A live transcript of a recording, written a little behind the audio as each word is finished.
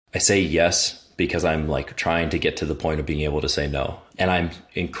I say yes because I'm like trying to get to the point of being able to say no. And I'm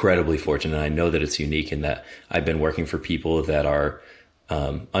incredibly fortunate. I know that it's unique in that I've been working for people that are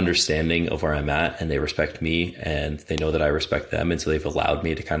understanding of where I'm at, and they respect me and they know that I respect them. And so they've allowed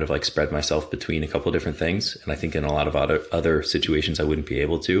me to kind of like spread myself between a couple of different things. And I think in a lot of other situations, I wouldn't be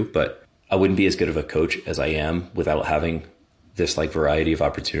able to, but I wouldn't be as good of a coach as I am without having this like variety of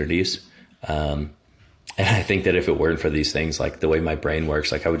opportunities. And I think that if it weren't for these things, like the way my brain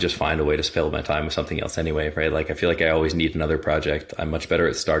works, like I would just find a way to fill my time with something else anyway, right? Like I feel like I always need another project. I'm much better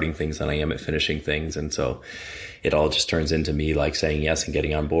at starting things than I am at finishing things. And so it all just turns into me like saying yes and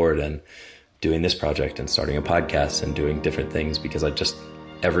getting on board and doing this project and starting a podcast and doing different things, because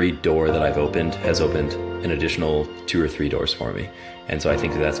every door that I've opened has opened an additional 2 or 3 doors for me. And so I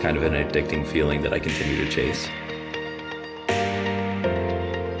think that that's kind of an addicting feeling that I continue to chase.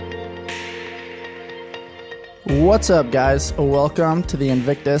 What's up, guys? Welcome to the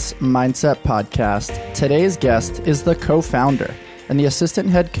Invictus Mindset Podcast. Today's guest is the co-founder and the assistant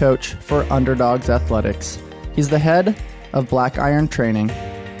head coach for Underdogs Athletics. He's the head of Black Iron Training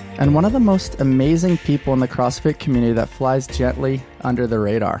and one of the most amazing people in the CrossFit community that flies gently under the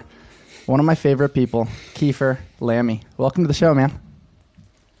radar. One of my favorite people, Kiefer Lammey. Welcome to the show, man.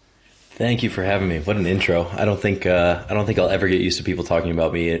 Thank you for having me. What an intro. I don't think I'll ever get used to people talking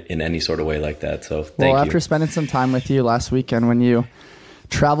about me in any sort of way like that. So thank you. Well, after spending some time with you last weekend when you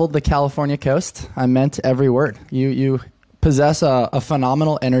traveled the California coast, I meant every word. You possess a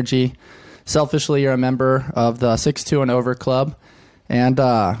phenomenal energy. Selfishly, you're a member of the 6'2" and over club. And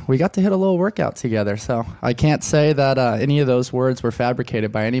we got to hit a little workout together. So I can't say that any of those words were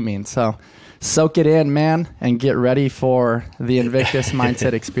fabricated by any means. So soak it in, man, and get ready for the Invictus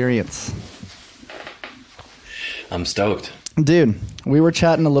Mindset experience. I'm stoked. Dude, we were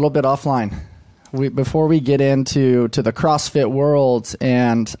chatting a little bit offline. Before we get into the CrossFit world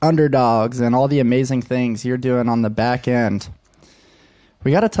and underdogs and all the amazing things you're doing on the back end,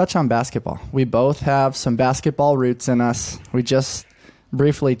 we got to touch on basketball. We both have some basketball roots in us. We just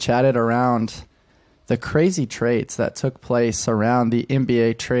briefly chatted around the crazy trades that took place around the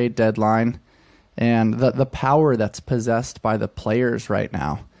NBA trade deadline and the power that's possessed by the players right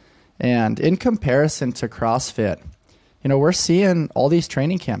now. And in comparison to CrossFit, you know, we're seeing all these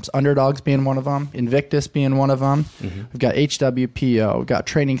training camps, Underdogs being one of them, Invictus being one of them. Mm-hmm. We've got HWPO, we've got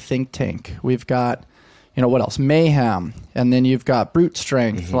Training Think Tank, we've got, you know, what else? Mayhem. And then you've got Brute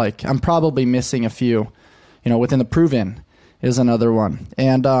Strength. Mm-hmm. Like, I'm probably missing a few, you know, within the Proven is another one.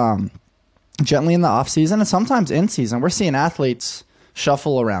 And gently in the off season and sometimes in season, we're seeing athletes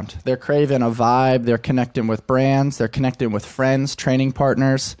shuffle around. They're craving a vibe. They're connecting with brands. They're connecting with friends, training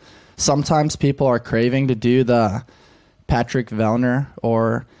partners. Sometimes people are craving to do the Patrick Vellner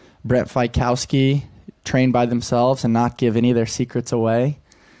or Brent Fikowski train by themselves and not give any of their secrets away.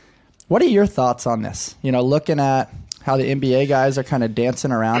 What are your thoughts on this? You know, looking at how the NBA guys are kind of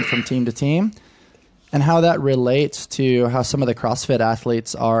dancing around from team to team and how that relates to how some of the CrossFit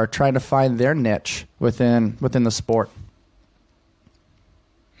athletes are trying to find their niche within the sport.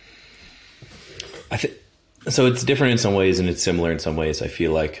 So it's different in some ways and it's similar in some ways. I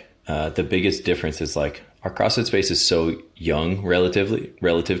feel like the biggest difference is like our CrossFit space is so young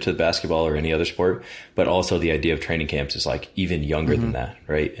relative to basketball or any other sport, but also the idea of training camps is like even younger than that,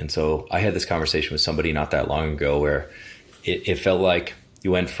 right? And so I had this conversation with somebody not that long ago where it felt like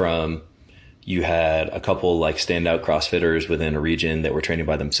you went from, you had a couple like standout CrossFitters within a region that were training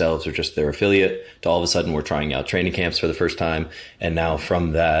by themselves or just their affiliate to all of a sudden we're trying out training camps for the first time. And now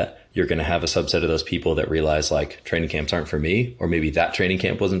from that, you're going to have a subset of those people that realize like training camps aren't for me, or maybe that training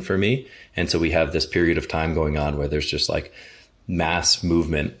camp wasn't for me. And so we have this period of time going on where there's just like mass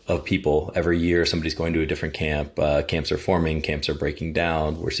movement of people every year. Somebody's going to a different camp. Camps are forming, camps are breaking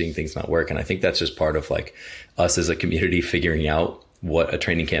down. We're seeing things not work. And I think that's just part of like us as a community figuring out what a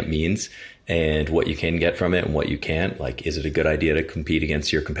training camp means and what you can get from it and what you can't. Like, is it a good idea to compete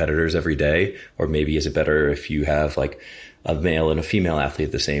against your competitors every day? Or maybe is it better if you have like a male and a female athlete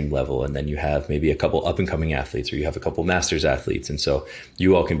at the same level, and then you have maybe a couple up and coming athletes, or you have a couple masters athletes. And so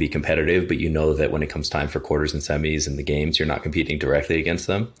you all can be competitive, but you know that when it comes time for quarters and semis and the games, you're not competing directly against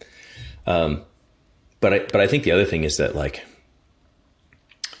them. But I think the other thing is that like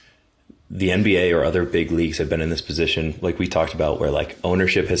the NBA or other big leagues have been in this position, like we talked about, where like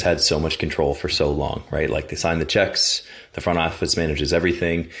ownership has had so much control for so long, right? Like they sign the checks, the front office manages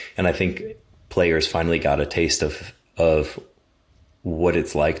everything. And I think players finally got a taste of what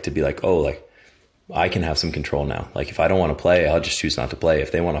it's like to be like, oh, like I can have some control now. Like if I don't want to play, I'll just choose not to play.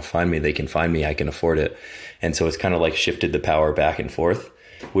 If they want to find me, they can find me. I can afford it. And so it's kind of like shifted the power back and forth,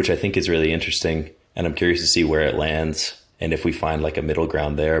 which I think is really interesting. And I'm curious to see where it lands and if we find like a middle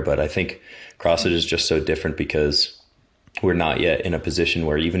ground there. But I think CrossFit is just so different because we're not yet in a position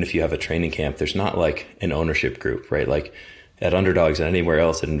where even if you have a training camp, there's not like an ownership group, right? Like at Underdogs and anywhere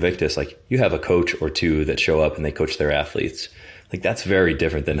else at Invictus, like you have a coach or two that show up and they coach their athletes. Like that's very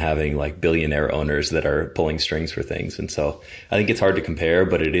different than having like billionaire owners that are pulling strings for things. And so I think it's hard to compare,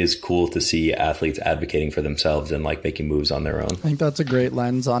 but it is cool to see athletes advocating for themselves and like making moves on their own. I think that's a great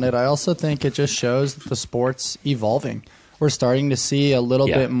lens on it. I also think it just shows that the sport's evolving. We're starting to see a little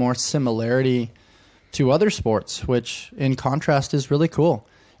bit more similarity to other sports, which in contrast is really cool.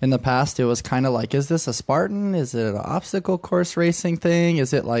 In the past, it was kind of like, is this a Spartan? Is it an obstacle course racing thing?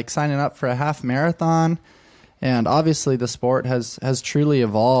 Is it like signing up for a half marathon? And obviously the sport has truly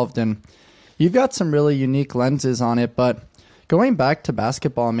evolved, and you've got some really unique lenses on it. But going back to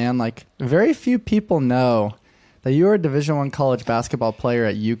basketball, man, like very few people know that you were a Division I college basketball player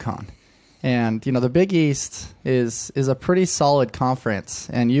at UConn. And, you know, the Big East is a pretty solid conference,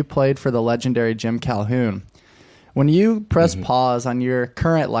 and you played for the legendary Jim Calhoun. When you press pause on your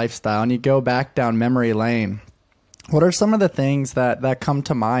current lifestyle and you go back down memory lane, what are some of the things that come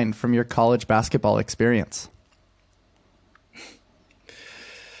to mind from your college basketball experience?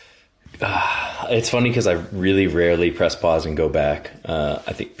 It's funny because I really rarely press pause and go back.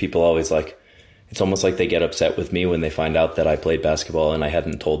 I think people always like, it's almost like they get upset with me when they find out that I played basketball and I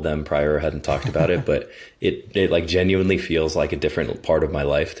hadn't told them prior or hadn't talked about it, but it like genuinely feels like a different part of my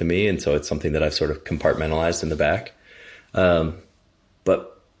life to me. And so it's something that I've sort of compartmentalized in the back.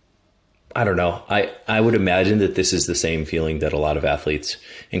 But I don't know. I would imagine that this is the same feeling that a lot of athletes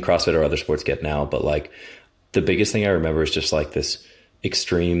in CrossFit or other sports get now. But like the biggest thing I remember is just like this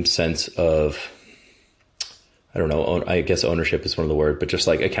extreme sense of, I don't know, I guess ownership is one of the word, but just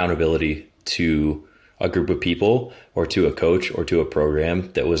like accountability to a group of people or to a coach or to a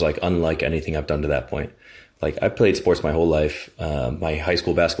program that was like unlike anything I've done to that point. Like I played sports my whole life. My high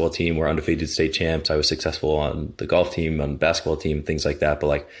school basketball team were undefeated state champs. I was successful on the golf team, on the basketball team, things like that. But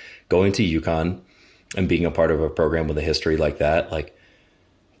like going to UConn and being a part of a program with a history like that, like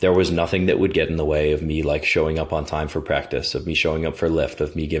there was nothing that would get in the way of me like showing up on time for practice, of me showing up for lift,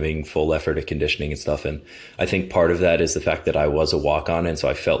 of me giving full effort at conditioning and stuff. And I think part of that is the fact that I was a walk-on. And so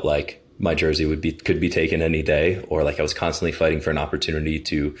I felt like my jersey could be taken any day, or like I was constantly fighting for an opportunity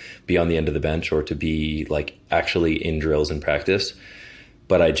to be on the end of the bench or to be like actually in drills and practice.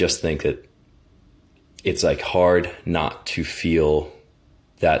 But I just think that it's like hard not to feel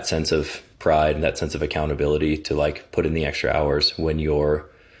that sense of pride and that sense of accountability to like put in the extra hours when you're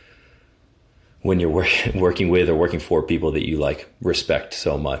working with or working for people that you like respect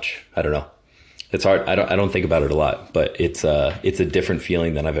so much. I don't know. It's hard. I don't think about it a lot, but it's a different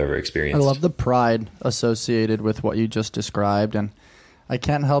feeling than I've ever experienced. I love the pride associated with what you just described, and I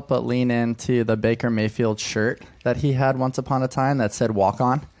can't help but lean into the Baker Mayfield shirt that he had once upon a time that said "Walk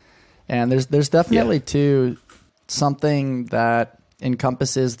On," and there's definitely too something that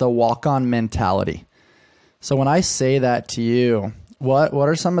encompasses the walk-on mentality. So when I say that to you, what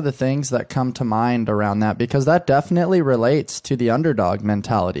are some of the things that come to mind around that? Because that definitely relates to the underdog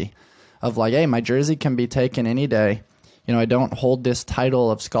mentality of like, hey, my jersey can be taken any day. You know, I don't hold this title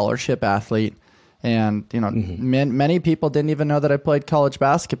of scholarship athlete. And, you know, many people didn't even know that I played college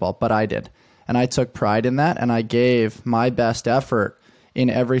basketball, but I did. And I took pride in that, and I gave my best effort in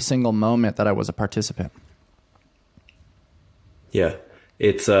every single moment that I was a participant. Yeah.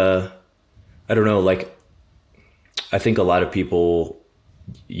 It's, I don't know, like, I think a lot of people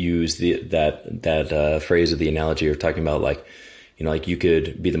use that phrase or the analogy of talking about like, you know, like you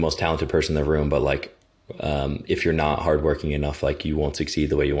could be the most talented person in the room, but like, if you're not hardworking enough, like you won't succeed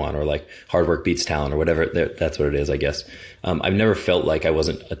the way you want, or like hard work beats talent or whatever. That's what it is, I guess. I've never felt like I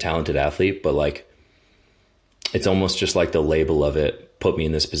wasn't a talented athlete, but like, it's almost just like the label of it put me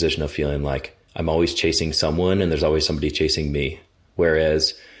in this position of feeling like I'm always chasing someone and there's always somebody chasing me.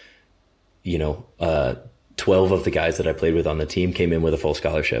 Whereas, you know, 12 of the guys that I played with on the team came in with a full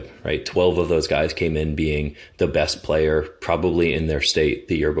scholarship, right? 12 of those guys came in being the best player probably in their state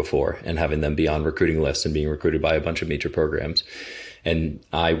the year before and having them be on recruiting lists and being recruited by a bunch of major programs. And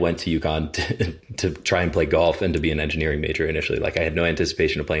I went to UConn to try and play golf and to be an engineering major initially. Like I had no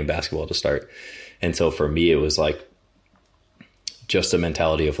anticipation of playing basketball to start. And so for me, it was like just a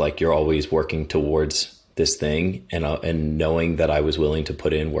mentality of like, you're always working towards this thing and knowing that I was willing to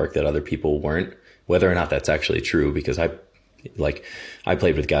put in work that other people weren't. Whether or not that's actually true, because I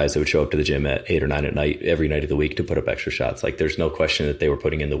played with guys that would show up to the gym at 8 or 9 at night, every night of the week to put up extra shots. Like there's no question that they were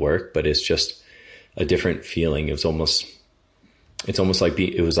putting in the work, but it's just a different feeling. It's almost like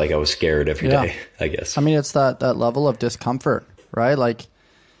it was like I was scared every day, I guess. I mean, it's that level of discomfort, right? Like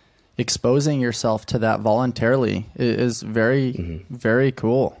exposing yourself to that voluntarily is very, very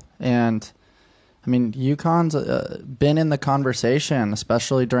cool. And I mean, UConn's been in the conversation,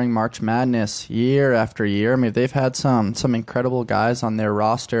 especially during March Madness, year after year. I mean, they've had some incredible guys on their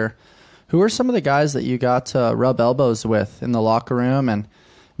roster. Who are some of the guys that you got to rub elbows with in the locker room and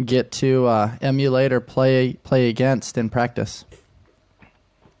get to emulate or play against in practice?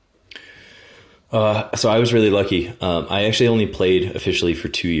 So I was really lucky. I actually only played officially for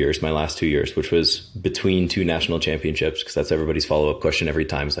 2 years, my last 2 years, which was between two national championships, because that's everybody's follow-up question every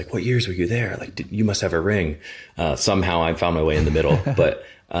time. It's like, what years were you there? Like, you must have a ring. Somehow I found my way in the middle. But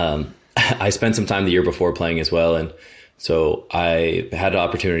I spent some time the year before playing as well. And so I had an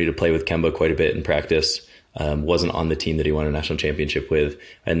opportunity to play with Kemba quite a bit in practice. Wasn't on the team that he won a national championship with.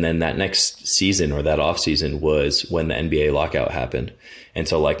 And then that next season, or that off season, was when the NBA lockout happened. And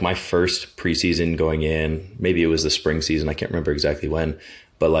so like my first preseason going in, maybe it was the spring season, I can't remember exactly when,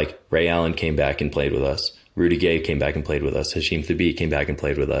 but like Ray Allen came back and played with us. Rudy Gay came back and played with us. Hasheem Thabeet came back and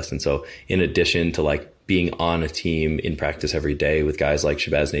played with us. And so in addition to like being on a team in practice every day with guys like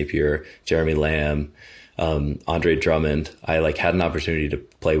Shabazz Napier, Jeremy Lamb, Andre Drummond, I like had an opportunity to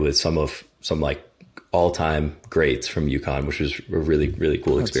play with some like all-time greats from UConn, which was a really, really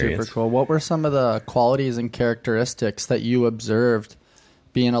cool experience. Super cool. What were some of the qualities and characteristics that you observed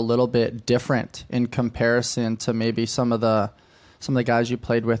being a little bit different in comparison to maybe some of the guys you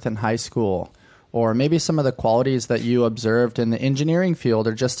played with in high school, or maybe some of the qualities that you observed in the engineering field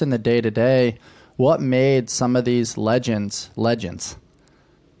or just in the day-to-day? What made some of these legends?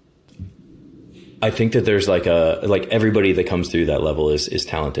 I think that there's like everybody that comes through that level is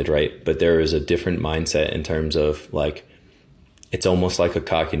talented, right? But there is a different mindset in terms of like, it's almost like a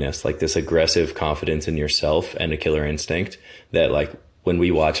cockiness, like this aggressive confidence in yourself and a killer instinct that like when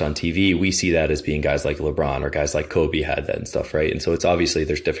we watch on TV, we see that as being guys like LeBron or guys like Kobe had that and stuff, right? And so it's obviously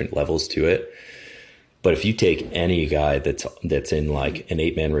there's different levels to it. But if you take any guy that's in like an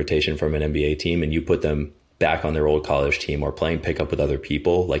 8-man rotation from an NBA team and you put them back on their old college team or playing pickup with other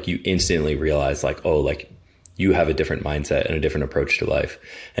people, like you instantly realize like, oh, like you have a different mindset and a different approach to life.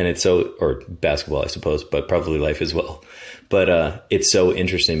 And it's so, or basketball, I suppose, but probably life as well. But it's so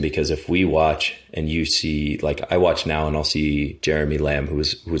interesting because if we watch and you see, like I watch now and I'll see Jeremy Lamb,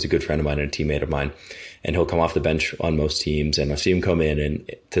 who's a good friend of mine and a teammate of mine, and he'll come off the bench on most teams and I see him come in,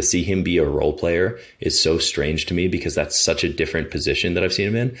 and to see him be a role player is so strange to me because that's such a different position that I've seen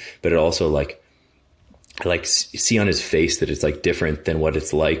him in. But it also like, I like see on his face that it's like different than what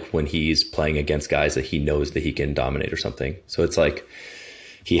it's like when he's playing against guys that he knows that he can dominate or something. So it's like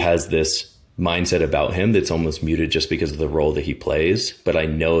he has this mindset about him that's almost muted just because of the role that he plays. But I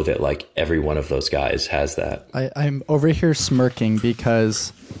know that like every one of those guys has that. I'm over here smirking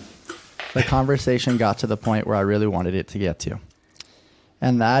because the conversation got to the point where I really wanted it to get to.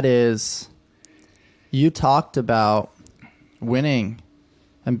 And that is, you talked about winning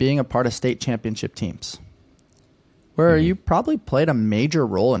and being a part of state championship teams, where you probably played a major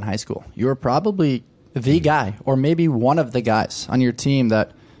role in high school. You were probably the guy, or maybe one of the guys on your team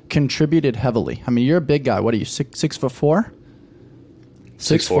that contributed heavily. I mean, you're a big guy. What are you, 6'4"?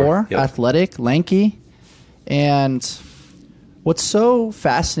 6'4", yep. Athletic, lanky. And what's so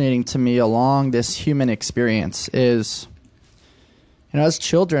fascinating to me along this human experience is, you know, as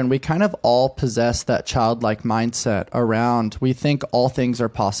children, we kind of all possess that childlike mindset around, we think all things are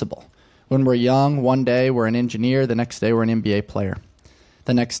possible. When we're young, one day we're an engineer, the next day we're an NBA player.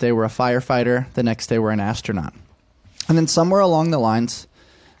 The next day we're a firefighter, the next day we're an astronaut. And then somewhere along the lines,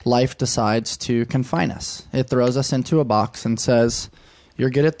 life decides to confine us. It throws us into a box and says, you're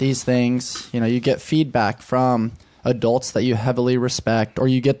good at these things. You know, you get feedback from adults that you heavily respect, or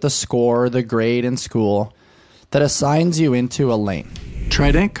you get the score, the grade in school that assigns you into a lane.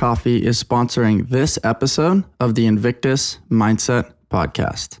 Trident Coffee is sponsoring this episode of the Invictus Mindset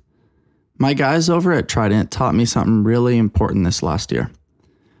Podcast. My guys over at Trident taught me something really important this last year,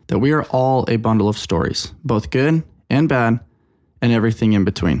 that we are all a bundle of stories, both good and bad, and everything in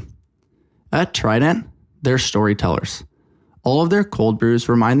between. At Trident, they're storytellers. All of their cold brews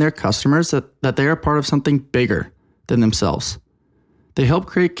remind their customers that they are part of something bigger than themselves. They help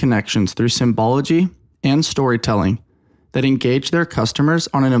create connections through symbology and storytelling that engage their customers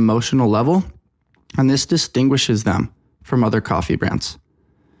on an emotional level, and this distinguishes them from other coffee brands.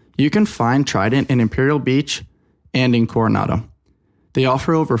 You can find Trident in Imperial Beach and in Coronado. They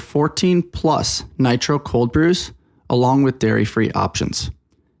offer over 14 plus nitro cold brews along with dairy-free options.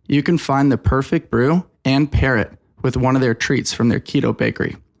 You can find the perfect brew and pair it with one of their treats from their keto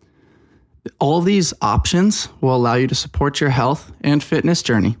bakery. All of these options will allow you to support your health and fitness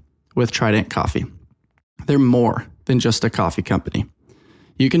journey with Trident Coffee. They're more than just a coffee company.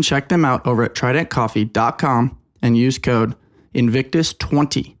 You can check them out over at tridentcoffee.com and use code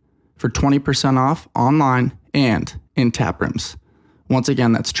Invictus20 for 20% off online and in tap rooms. Once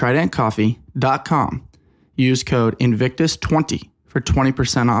again, that's tridentcoffee.com. Use code Invictus20 for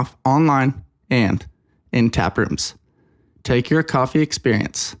 20% off online and in tap rooms. Take your coffee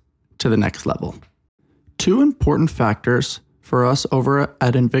experience to the next level. Two important factors for us over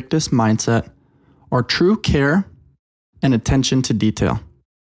at Invictus Mindset are true care and attention to detail.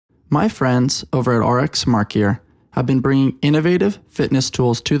 My friends over at RX Smart Gear have been bringing innovative fitness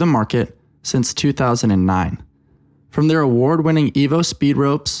tools to the market since 2009. From their award-winning Evo speed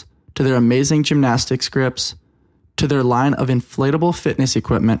ropes to their amazing gymnastics grips to their line of inflatable fitness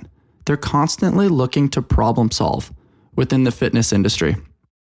equipment, they're constantly looking to problem solve within the fitness industry.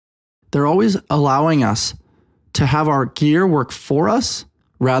 They're always allowing us to have our gear work for us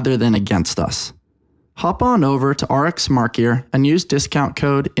rather than against us. Hop on over to RX Smart Gear and use discount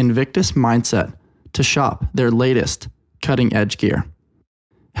code Invictus Mindset to shop their latest cutting edge gear.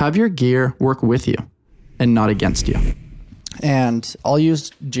 Have your gear work with you and not against you. And I'll use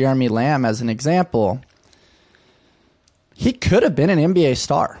Jeremy Lamb as an example. He could have been an NBA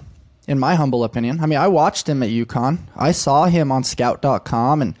star, in my humble opinion. I mean, I watched him at UConn. I saw him on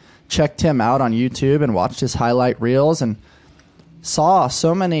scout.com and checked him out on YouTube and watched his highlight reels and saw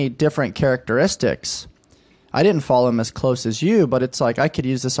so many different characteristics. I didn't follow him as close as you, but it's like I could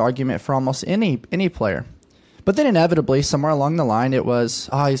use this argument for almost any player. But then inevitably, somewhere along the line, it was,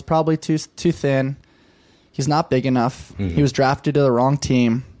 he's probably too thin. He's not big enough. Mm-hmm. He was drafted to the wrong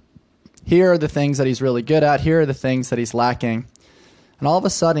team. Here are the things that he's really good at. Here are the things that he's lacking. And all of a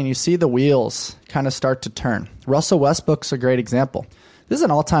sudden, you see the wheels kind of start to turn. Russell Westbrook's a great example. This is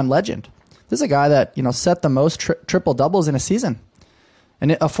an all-time legend. This is a guy that set the most triple-doubles in a season.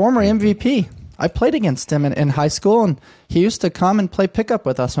 And a former MVP. I played against him in high school, and he used to come and play pickup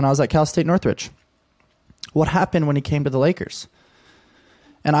with us when I was at Cal State Northridge. What happened when he came to the Lakers?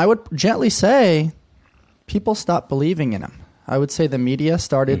 And I would gently say people stopped believing in him. I would say the media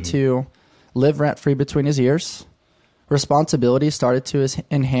started to live rent-free between his ears. Responsibility started to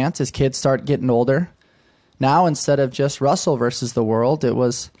enhance. His kids start getting older. Now, instead of just Russell versus the world, it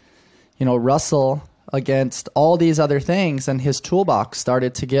was, Russell against all these other things, and his toolbox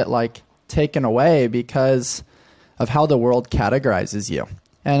started to get taken away because of how the world categorizes you.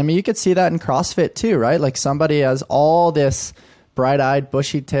 And I mean, you could see that in CrossFit too, right? Like somebody has all this bright-eyed,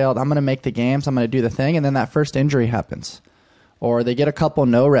 bushy-tailed, I'm going to make the games, I'm going to do the thing, and then that first injury happens. Or they get a couple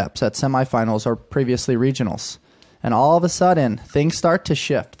no reps at semifinals or previously regionals. And all of a sudden, things start to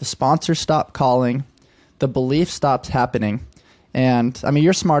shift. The sponsors stop calling. The belief stops happening. And I mean,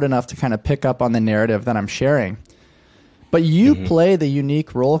 you're smart enough to kind of pick up on the narrative that I'm sharing. But you play the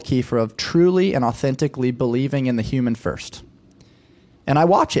unique role, Kiefer, of truly and authentically believing in the human first. And I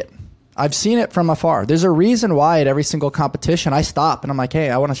watch it. I've seen it from afar. There's a reason why at every single competition I stop and I'm like, hey,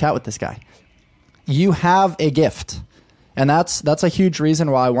 I want to chat with this guy. You have a gift. And that's a huge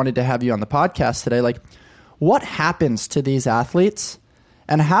reason why I wanted to have you on the podcast today. Like, what happens to these athletes?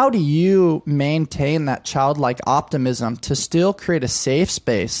 And how do you maintain that childlike optimism to still create a safe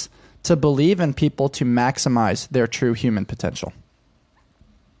space to believe in people to maximize their true human potential?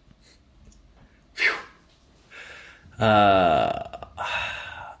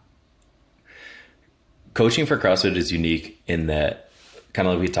 Coaching for CrossFit is unique in that, kind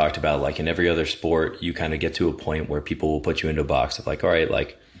of like we talked about, like in every other sport, you kind of get to a point where people will put you into a box of like, all right,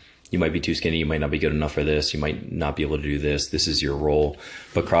 like you might be too skinny, you might not be good enough for this, you might not be able to do this, this is your role.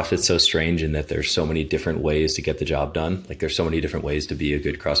 But CrossFit's so strange in that there's so many different ways to get the job done. Like there's so many different ways to be a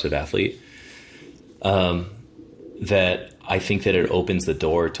good CrossFit athlete, that I think that it opens the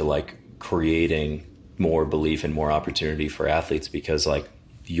door to like creating more belief and more opportunity for athletes, because like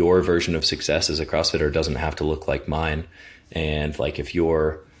your version of success as a CrossFitter doesn't have to look like mine. And like if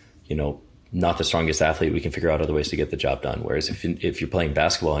you're, not the strongest athlete, we can figure out other ways to get the job done. Whereas if you're playing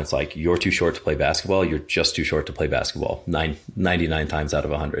basketball and it's like you're too short to play basketball, you're just too short to play basketball 99 times out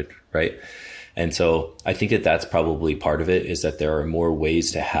of 100, right? And so I think that that's probably part of it, is that there are more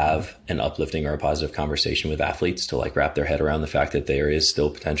ways to have an uplifting or a positive conversation with athletes to like wrap their head around the fact that there is still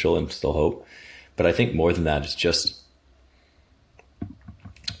potential and still hope. But I think more than that, it's just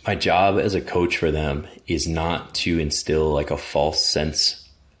my job as a coach for them is not to instill like a false sense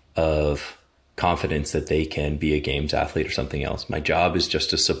of confidence that they can be a games athlete or something else. My job is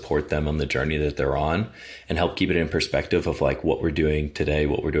just to support them on the journey that they're on and help keep it in perspective of like what we're doing today,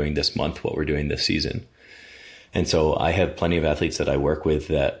 what we're doing this month, what we're doing this season. And so I have plenty of athletes that I work with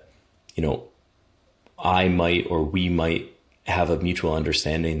that, I might, or we might have a mutual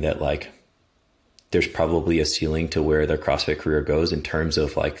understanding that like there's probably a ceiling to where their CrossFit career goes in terms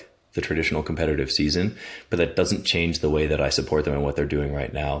of like the traditional competitive season, but that doesn't change the way that I support them and what they're doing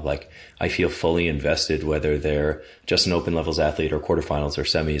right now. Like I feel fully invested, whether they're just an open levels athlete or quarterfinals or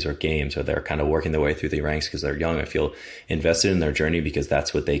semis or games, or they're kind of working their way through the ranks because they're young. I feel invested in their journey because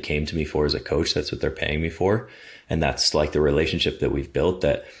that's what they came to me for as a coach. That's what they're paying me for. And that's like the relationship that we've built,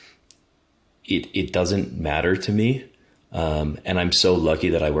 that it doesn't matter to me. And I'm so lucky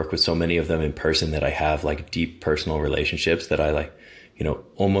that I work with so many of them in person, that I have like deep personal relationships that I like, you know,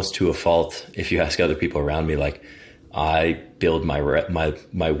 almost to a fault. If you ask other people around me, like I build my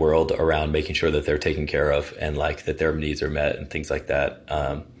world around making sure that they're taken care of and like that their needs are met and things like that.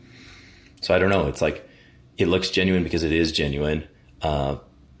 So I don't know. It's like, it looks genuine because it is genuine.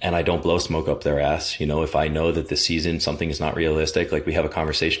 And I don't blow smoke up their ass. You know, if I know that this season something is not realistic, like we have a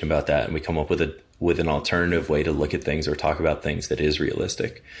conversation about that and we come up with an alternative way to look at things or talk about things that is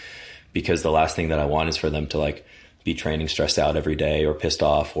realistic. Because the last thing that I want is for them to like be training stressed out every day or pissed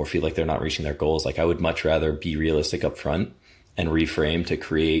off or feel like they're not reaching their goals. Like I would much rather be realistic up front and reframe to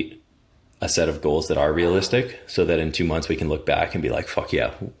create a set of goals that are realistic, so that in 2 months we can look back and be like, fuck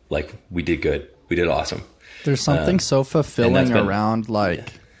yeah, like we did good. We did awesome. There's something so fulfilling around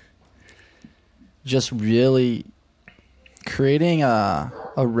like just really creating a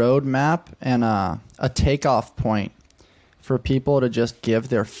roadmap and a takeoff point for people to just give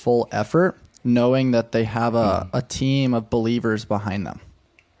their full effort, knowing that they have a team of believers behind them.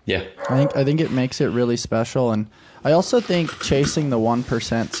 Yeah. I think it makes it really special. And I also think chasing the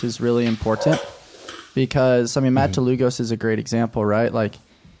 1% is really important because, I mean, Matt DeLugos is a great example, right? Like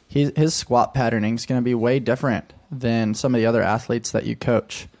his squat patterning is going to be way different than some of the other athletes that you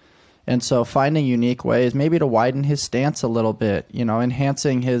coach. And so finding unique ways, maybe to widen his stance a little bit, you know,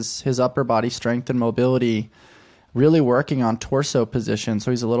 enhancing his upper body strength and mobility, really working on torso position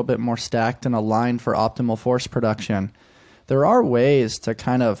so he's a little bit more stacked and aligned for optimal force production. There are ways to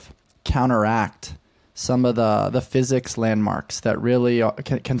kind of counteract some of the physics landmarks that really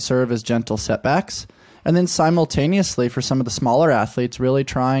can serve as gentle setbacks. And then simultaneously for some of the smaller athletes, really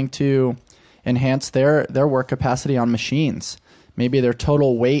trying to enhance their work capacity on machines. Maybe their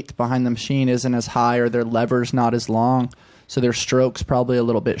total weight behind the machine isn't as high or their lever's not as long, so their stroke's probably a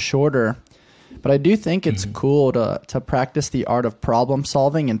little bit shorter. But I do think it's cool to practice the art of problem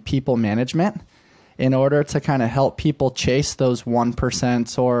solving and people management in order to kind of help people chase those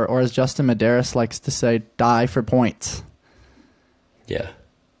 1% or as Justin Medeiros likes to say, die for points. Yeah.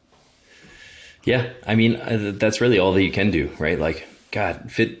 Yeah. I mean, that's really all that you can do, right? Like, God,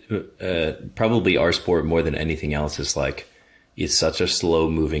 probably our sport more than anything else is like, it's such a slow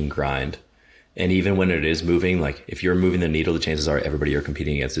moving grind. And even when it is moving, like if you're moving the needle, the chances are everybody you're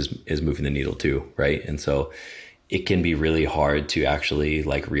competing against is moving the needle too, right? And so it can be really hard to actually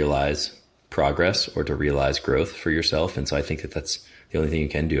like realize progress or to realize growth for yourself. And so I think that that's the only thing you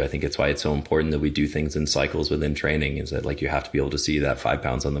can do. I think it's why it's so important that we do things in cycles within training, is that like you have to be able to see that 5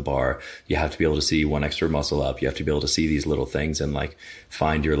 pounds on the bar. You have to be able to see one extra muscle up. You have to be able to see these little things and like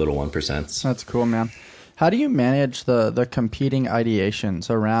find your little 1%. That's cool, man. How do you manage the competing ideations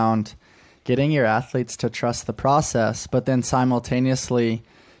around getting your athletes to trust the process, but then simultaneously,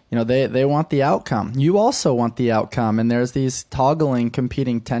 you know, they want the outcome. You also want the outcome, and there's these toggling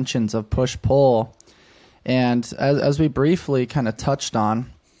competing tensions of push-pull. And as we briefly kind of touched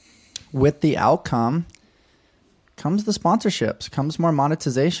on, with the outcome comes the sponsorships, comes more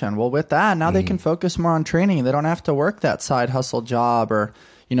monetization. Well, with that, now they can focus more on training. They don't have to work that side hustle job or,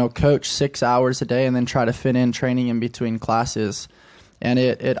 you know, coach 6 hours a day and then try to fit in training in between classes. And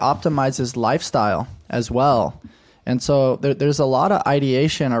it optimizes lifestyle as well. And so there's a lot of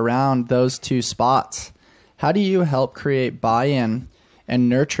ideation around those two spots. How do you help create buy-in and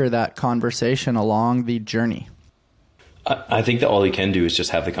nurture that conversation along the journey? I think that all you can do is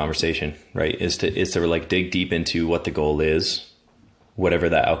just have the conversation, right? Is to like dig deep into what the goal is, whatever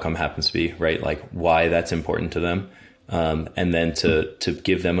that outcome happens to be, right? Like why that's important to them. And then to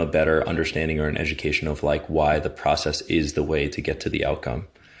give them a better understanding or an education of like why the process is the way to get to the outcome.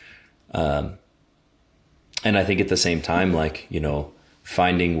 And I think at the same time, like, you know,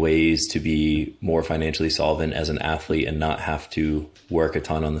 finding ways to be more financially solvent as an athlete and not have to work a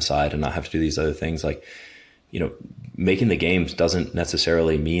ton on the side and not have to do these other things. Like, you know, making the games doesn't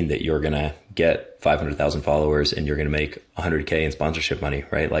necessarily mean that you're going to get 500,000 followers and you're going to make 100K in sponsorship money,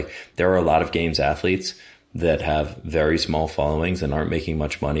 right? Like there are a lot of games athletes that have very small followings and aren't making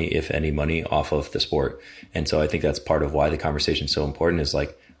much money, if any money, off of the sport. And so I think that's part of why the conversation is so important, is like,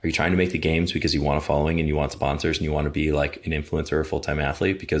 are you trying to make the games because you want a following and you want sponsors and you want to be like an influencer or a full-time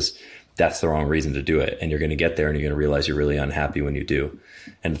athlete? Because that's the wrong reason to do it. And you're going to get there and you're going to realize you're really unhappy when you do.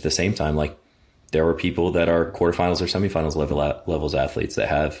 And at the same time, like, there are people that are quarterfinals or semifinals levels athletes that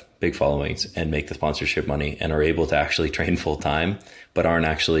have big followings and make the sponsorship money and are able to actually train full time, but aren't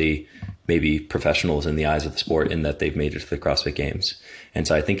actually maybe professionals in the eyes of the sport in that they've made it to the CrossFit Games. And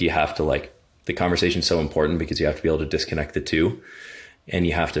so I think you have to like, the conversation is so important because you have to be able to disconnect the two, and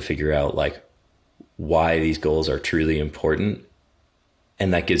you have to figure out like why these goals are truly important.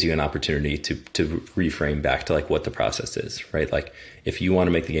 And that gives you an opportunity to reframe back to like what the process is, right? Like if you want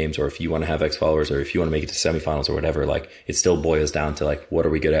to make the games, or if you want to have X followers, or if you want to make it to semifinals or whatever, like it still boils down to like, what are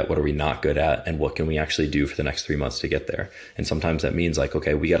we good at? What are we not good at? And what can we actually do for the next 3 months to get there? And sometimes that means like,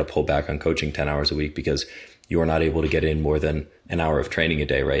 okay, we got to pull back on coaching 10 hours a week because you are not able to get in more than an hour of training a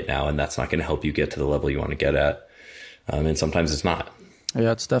day right now. And that's not going to help you get to the level you want to get at. And sometimes it's not.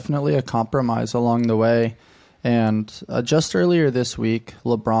 Yeah, it's definitely a compromise along the way. And just earlier this week,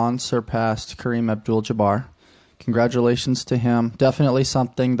 LeBron surpassed Kareem Abdul-Jabbar. Congratulations to him. Definitely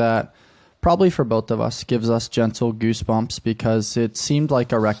something that probably for both of us gives us gentle goosebumps, because it seemed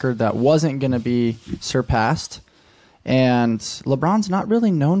like a record that wasn't going to be surpassed. And LeBron's not really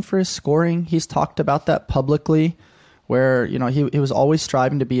known for his scoring. He's talked about that publicly, where, you know, he was always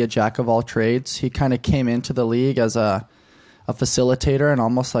striving to be a jack of all trades. He kind of came into the league as a facilitator and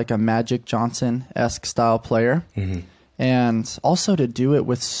almost like a Magic Johnson-esque style player. Mm-hmm. And also to do it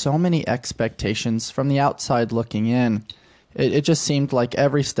with so many expectations from the outside looking in, it just seemed like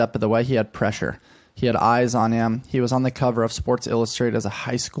every step of the way he had pressure. He had eyes on him. He was on the cover of Sports Illustrated as a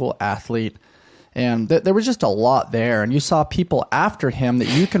high school athlete. And there was just a lot there. And you saw people after him that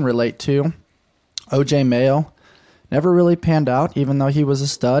you can relate to. OJ Mayo never really panned out, even though he was a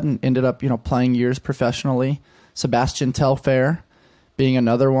stud and ended up, you know, playing years professionally. Sebastian Telfair being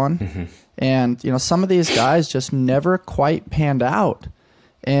another one. Mm-hmm. And, you know, some of these guys just never quite panned out.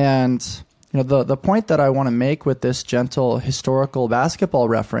 And, you know, the point that I want to make with this gentle historical basketball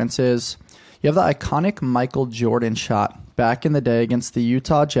reference is you have the iconic Michael Jordan shot back in the day against the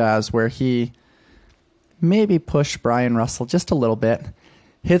Utah Jazz, where he maybe pushed Brian Russell just a little bit,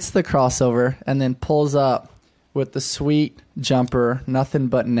 hits the crossover, and then pulls up with the sweet jumper, nothing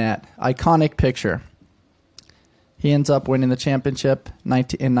but net. Iconic picture. He ends up winning the championship in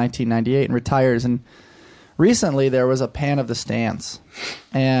 1998 and retires. And recently there was a pan of the stands,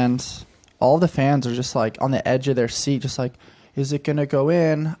 and all the fans are just like on the edge of their seat, just like, is it going to go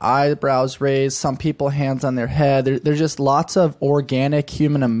in? Eyebrows raised, some people hands on their head. There's just lots of organic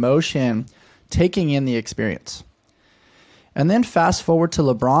human emotion taking in the experience. And then fast forward to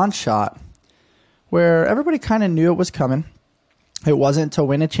LeBron's shot, where everybody kind of knew it was coming. It wasn't to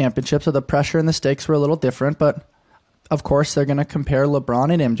win a championship, so the pressure and the stakes were a little different, but of course, they're going to compare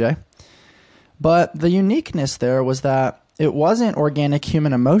LeBron and MJ. But the uniqueness there was that it wasn't organic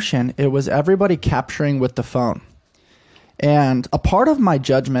human emotion. It was everybody capturing with the phone. And a part of my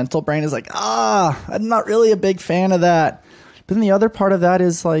judgmental brain is like, I'm not really a big fan of that. But then the other part of that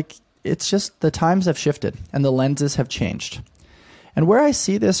is like, it's just the times have shifted and the lenses have changed. And where I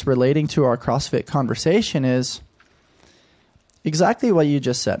see this relating to our CrossFit conversation is exactly what you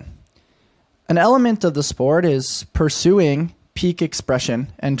just said. An element of the sport is pursuing peak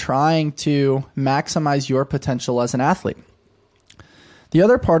expression and trying to maximize your potential as an athlete. The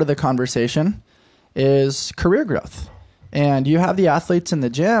other part of the conversation is career growth. And you have the athletes in the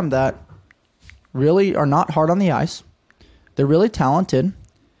gym that really are not hard on the ice. They're really talented.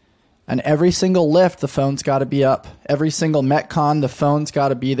 And every single lift, the phone's got to be up. Every single Metcon, the phone's got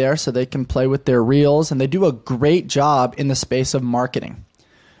to be there so they can play with their reels. And they do a great job in the space of marketing,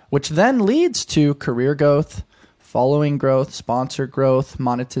 which then leads to career growth, following growth, sponsor growth,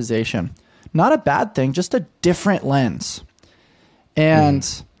 monetization. Not a bad thing, just a different lens. And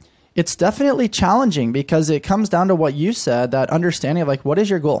it's definitely challenging because it comes down to what you said, that understanding of like, what is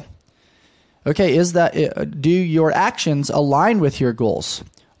your goal? Okay, do your actions align with your goals?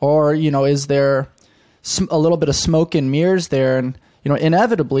 Or, you know, is there a little bit of smoke and mirrors there? And, you know,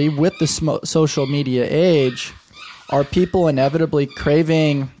 inevitably with the social media age, are people inevitably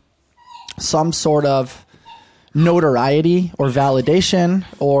craving some sort of notoriety or validation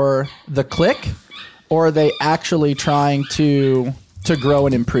or the click, or are they actually trying to grow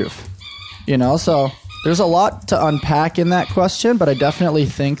and improve? You know, so there's a lot to unpack in that question, but I definitely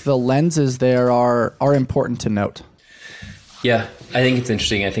think the lenses there are important to note. Yeah, I think it's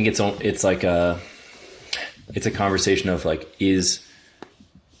interesting. I think it's like it's a conversation of like, is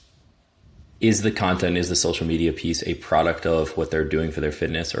the content, is the social media piece a product of what they're doing for their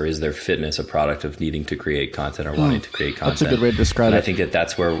fitness, or is their fitness a product of needing to create content or wanting to create content? That's a good way to describe it. I think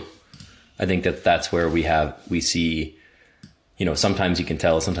that's where we see, you know, sometimes you can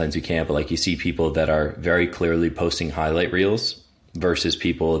tell, sometimes you can't, but like you see people that are very clearly posting highlight reels versus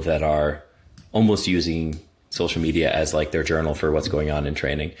people that are almost using social media as like their journal for what's going on in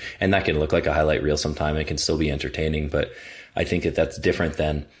training. And that can look like a highlight reel sometime. It can still be entertaining, but I think that that's different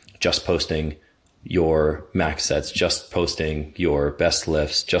than just posting your max sets, just posting your best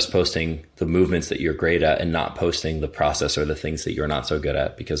lifts, just posting the movements that you're great at, and not posting the process or the things that you're not so good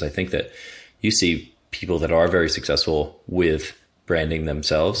at. Because I think that you see people that are very successful with branding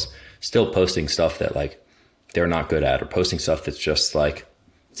themselves still posting stuff that like they're not good at, or posting stuff that's just like,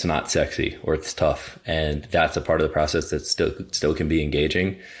 it's not sexy or it's tough. And that's a part of the process that still can be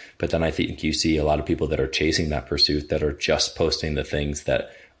engaging. But then I think you see a lot of people that are chasing that pursuit that are just posting the things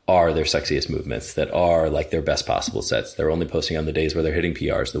that are their sexiest movements, that are like their best possible sets. They're only posting on the days where they're hitting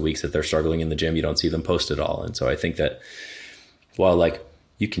PRs. The weeks that they're struggling in the gym, you don't see them post at all. And so I think that while like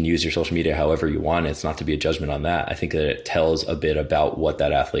you can use your social media however you want, it's not to be a judgment on that. I think that it tells a bit about what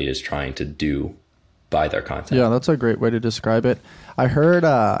that athlete is trying to do by their content. Yeah, that's a great way to describe it. I heard,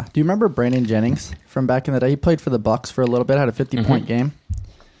 do you remember Brandon Jennings from back in the day? He played for the Bucks for a little bit, had a 50-point game.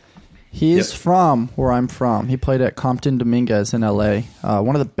 He's from where I'm from. He played at Compton Dominguez in L.A.,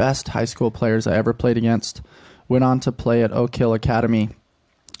 one of the best high school players I ever played against. Went on to play at Oak Hill Academy.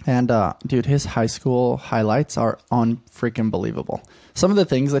 And, dude, his high school highlights are unfreaking believable. Some of the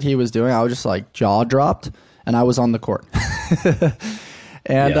things that he was doing, I was just like jaw dropped, and I was on the court.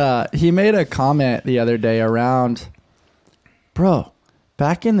 And he made a comment the other day around, bro,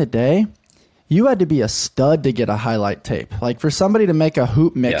 back in the day, you had to be a stud to get a highlight tape. Like for somebody to make a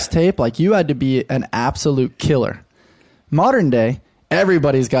hoop mixtape, like you had to be an absolute killer. Modern day,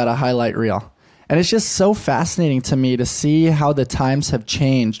 everybody's got a highlight reel. And it's just so fascinating to me to see how the times have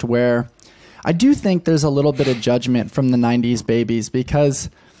changed, where I do think there's a little bit of judgment from the 90s babies, because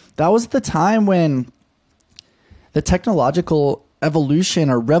that was the time when the technological evolution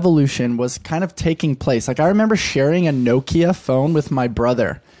or revolution was kind of taking place. Like I remember sharing a Nokia phone with my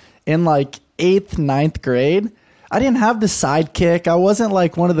brother in like 8th, 9th grade. I didn't have the Sidekick. I wasn't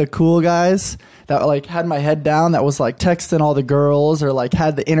like one of the cool guys that like had my head down that was like texting all the girls, or like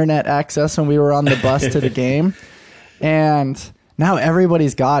had the internet access when we were on the bus to the game. And now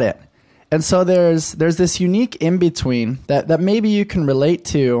everybody's got it. And so there's this unique in-between that maybe you can relate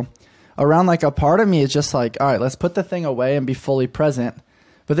to around. Like a part of me is just like, all right, let's put the thing away and be fully present.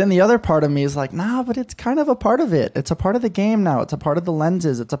 But then the other part of me is like, nah, but it's kind of a part of it. It's a part of the game now. It's a part of the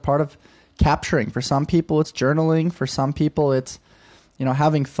lenses. It's a part of capturing. For some people, it's journaling. For some people, it's, you know,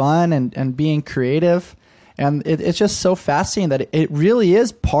 having fun and being creative. And it's just so fascinating that it really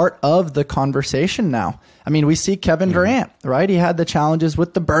is part of the conversation now. I mean, we see Kevin Durant, right? He had the challenges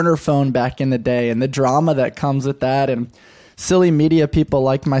with the burner phone back in the day and the drama that comes with that, and silly media people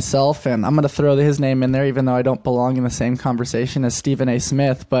like myself. And I'm going to throw his name in there, even though I don't belong in the same conversation as Stephen A.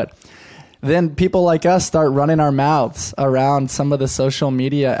 Smith. But then people like us start running our mouths around some of the social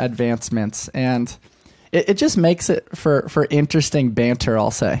media advancements. And it just makes it for interesting banter,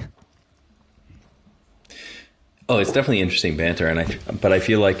 I'll say. Oh, it's definitely interesting banter, but I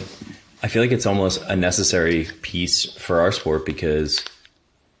feel like it's almost a necessary piece for our sport, because,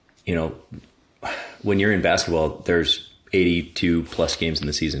 you know, when you're in basketball, there's 82 plus games in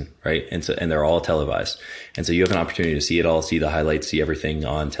the season, right? And they're all televised, and so you have an opportunity to see it all, see the highlights, see everything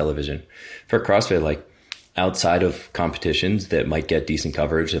on television. For CrossFit, like outside of competitions that might get decent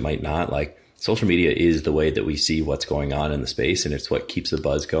coverage, that might not, like social media is the way that we see what's going on in the space, and it's what keeps the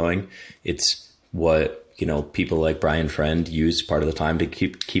buzz going. It's what, you know, people like Brian Friend use part of the time to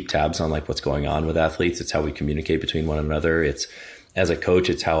keep tabs on like what's going on with athletes. It's how we communicate between one another. It's, as a coach,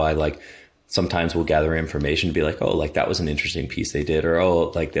 it's how I like sometimes we'll gather information to be like, oh, like that was an interesting piece they did, or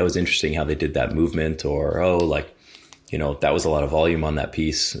oh, like that was interesting how they did that movement, or oh, like, you know, that was a lot of volume on that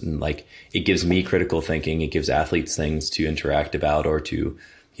piece. And like it gives me critical thinking. It gives athletes things to interact about, or to,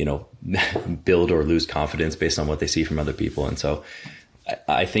 you know, build or lose confidence based on what they see from other people. And so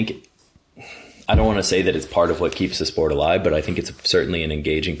I think, I don't want to say that it's part of what keeps the sport alive, but I think it's certainly an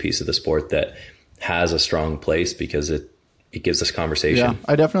engaging piece of the sport that has a strong place, because it gives us conversation. Yeah,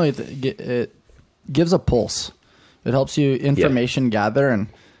 I definitely it gives a pulse. It helps you information gather. And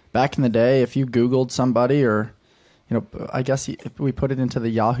back in the day, if you Googled somebody, or, you know, I guess if we put it into the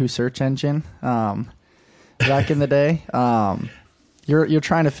Yahoo search engine, back in the day, you're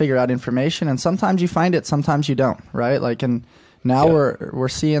trying to figure out information, and sometimes you find it, sometimes you don't, right? Like, and now we're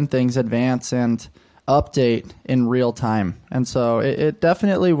seeing things advance and update in real time. And so it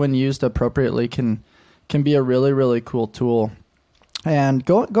definitely, when used appropriately, can be a really, really cool tool. And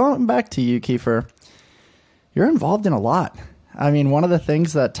going back to you, Kiefer, you're involved in a lot. I mean, one of the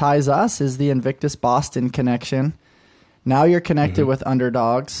things that ties us is the Invictus Boston connection. Now you're connected with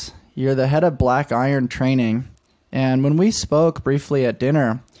Underdogs. You're the head of Black Iron Training. And when we spoke briefly at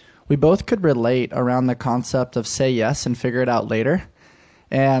dinner, we both could relate around the concept of say yes and figure it out later.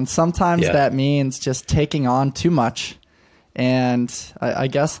 And sometimes that means just taking on too much. And I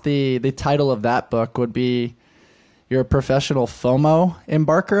guess the title of that book would be You're a Professional FOMO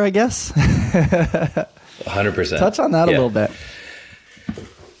Embarker, I guess. 100%. Touch on that a little bit.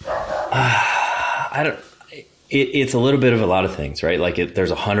 It's a little bit of a lot of things, right? Like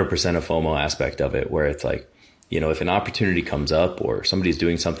there's 100% of FOMO aspect of it where it's like, if an opportunity comes up or somebody's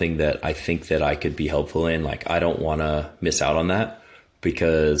doing something that I think that I could be helpful in, like I don't want to miss out on that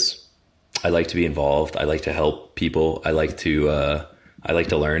because I like to be involved. I like to help people. I like to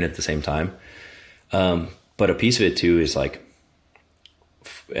learn at the same time. But a piece of it too is like,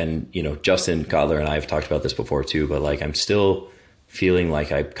 and Justin Kotler and I have talked about this before too, but like I'm still feeling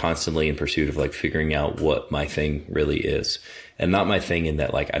like I'm constantly in pursuit of like figuring out what my thing really is. And not my thing in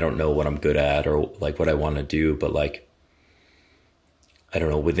that like I don't know what I'm good at or like what I want to do, but like I don't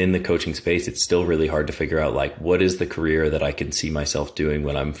know, within the coaching space, it's still really hard to figure out like what is the career that I can see myself doing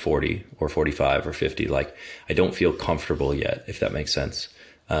when I'm 40 or 45 or 50. Like I don't feel comfortable yet, if that makes sense.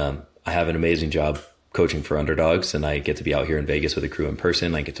 I have an amazing job coaching for underdogs, and I get to be out here in Vegas with a crew in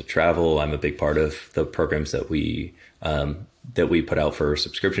person. I get to travel. I'm a big part of the programs that we put out for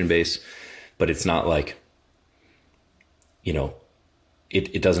subscription base, but it's not like,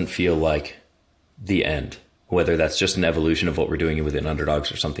 it doesn't feel like the end, whether that's just an evolution of what we're doing within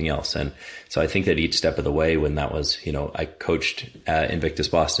underdogs or something else. And so I think that each step of the way, when that was, I coached at Invictus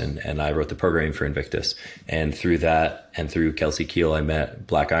Boston and I wrote the programming for Invictus, and through that and through Kelsey Keel, I met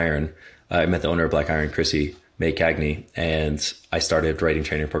Black Iron. I met the owner of Black Iron, Chrissy May Cagney, and I started writing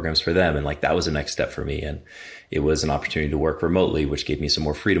training programs for them. And like, that was the next step for me. And it was an opportunity to work remotely, which gave me some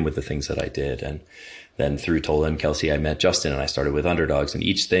more freedom with the things that I did. And then through Tola and Kelsey, I met Justin and I started with underdogs. And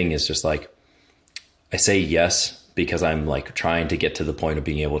each thing is just like, I say yes because I'm like trying to get to the point of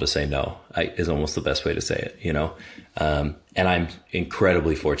being able to say no, is almost the best way to say it, and I'm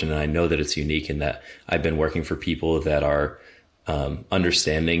incredibly fortunate. And I know that it's unique in that I've been working for people that are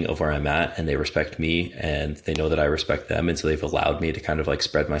understanding of where I'm at, and they respect me and they know that I respect them. And so they've allowed me to kind of like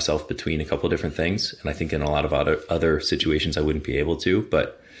spread myself between a couple of different things. And I think in a lot of other situations, I wouldn't be able to,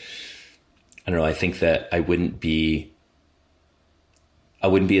 but I don't know. I think that I wouldn't be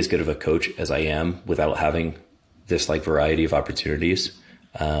as good of a coach as I am without having this like variety of opportunities.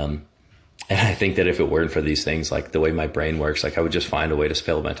 And I think that if it weren't for these things, like the way my brain works, like I would just find a way to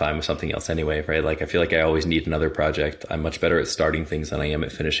fill my time with something else anyway, right? Like I feel like I always need another project. I'm much better at starting things than I am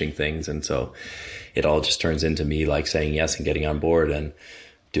at finishing things. And so it all just turns into me like saying yes and getting on board and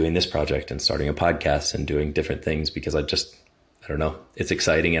doing this project and starting a podcast and doing different things because I don't know, it's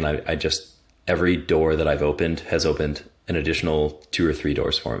exciting. And I just, every door that I've opened has opened an additional 2 or 3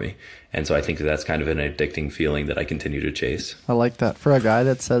 doors for me. And so I think that that's kind of an addicting feeling that I continue to chase. I like that. For a guy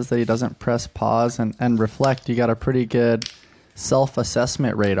that says that he doesn't press pause and reflect, you got a pretty good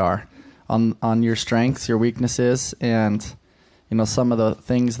self-assessment radar on your strengths, your weaknesses, and some of the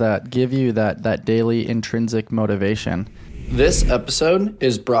things that give you that daily intrinsic motivation. This episode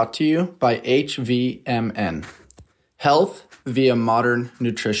is brought to you by HVMN, Health via Modern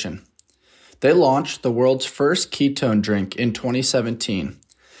Nutrition. They launched the world's first ketone drink in 2017,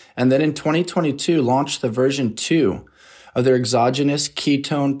 and then in 2022 launched the version 2 of their exogenous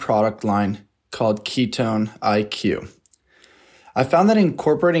ketone product line called Ketone IQ. I found that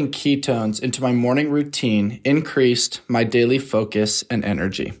incorporating ketones into my morning routine increased my daily focus and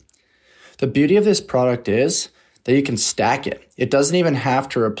energy. The beauty of this product is that you can stack it. It doesn't even have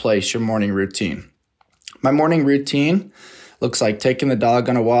to replace your morning routine. My morning routine looks like taking the dog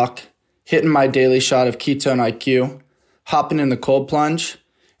on a walk, hitting my daily shot of Ketone IQ, hopping in the cold plunge,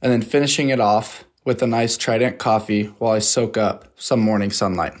 and then finishing it off with a nice Trident coffee while I soak up some morning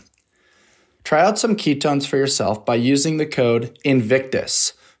sunlight. Try out some ketones for yourself by using the code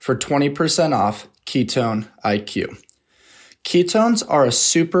INVICTUS for 20% off Ketone IQ. Ketones are a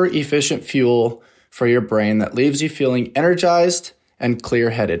super efficient fuel for your brain that leaves you feeling energized and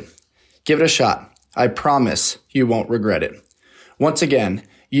clear-headed. Give it a shot. I promise you won't regret it. Once again,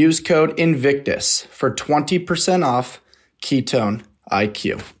 use code INVICTUS for 20% off Ketone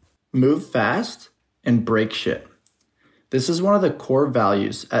IQ. Move fast and break shit. This is one of the core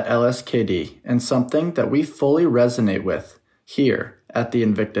values at LSKD and something that we fully resonate with here at the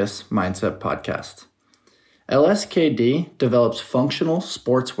Invictus Mindset Podcast. LSKD develops functional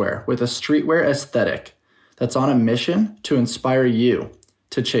sportswear with a streetwear aesthetic that's on a mission to inspire you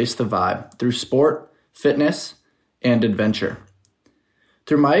to chase the vibe through sport, fitness, and adventure.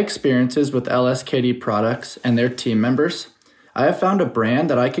 Through my experiences with LSKD products and their team members, I have found a brand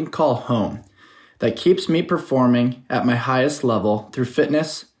that I can call home that keeps me performing at my highest level through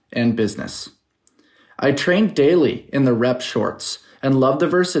fitness and business. I train daily in the rep shorts and love the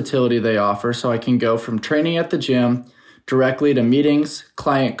versatility they offer, so I can go from training at the gym directly to meetings,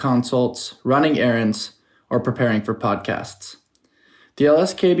 client consults, running errands, or preparing for podcasts. The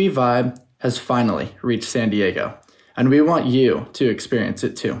LSKB vibe has finally reached San Diego, and we want you to experience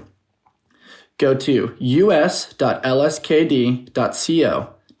it too. Go to us.lskd.co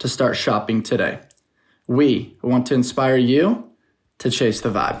to start shopping today. We want to inspire you to chase the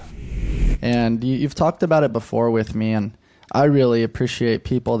vibe. And you've talked about it before with me, and I really appreciate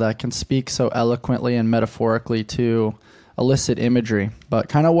people that can speak so eloquently and metaphorically to elicit imagery. But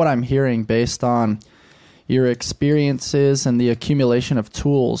kind of what I'm hearing based on your experiences and the accumulation of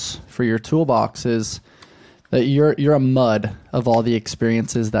tools for your toolbox is that you're a mud of all the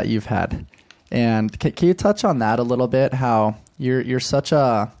experiences that you've had. And can you touch on that a little bit? How you're such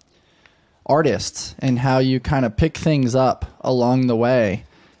a artist and how you kind of pick things up along the way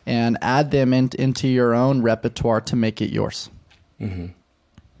and add them into your own repertoire to make it yours. Mm-hmm.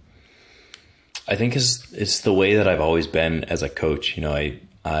 I think it's the way that I've always been as a coach. You know,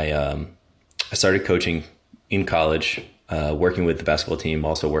 I started coaching in college, working with the basketball team,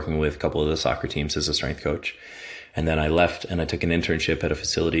 also working with a couple of the soccer teams as a strength coach. And then I left and I took an internship at a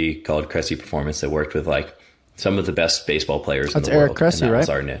facility called Cressy Performance that worked with like some of the best baseball players in the Eric world. Cressy, and that right? was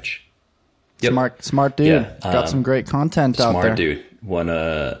our niche. Yep. Smart dude. Yeah. Got some great content out there. Smart dude.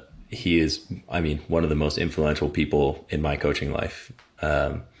 He is, one of the most influential people in my coaching life.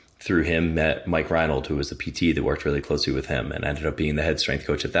 Through him, met Mike Reinold, who was the PT that worked really closely with him and ended up being the head strength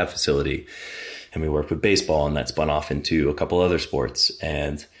coach at that facility. And we worked with baseball, and that spun off into a couple other sports.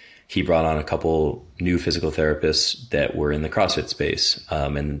 And he brought on a couple new physical therapists that were in the CrossFit space,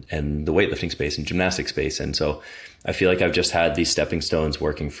 and the weightlifting space and gymnastics space. And so I feel like I've just had these stepping stones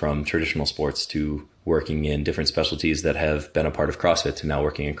working from traditional sports to working in different specialties that have been a part of CrossFit to now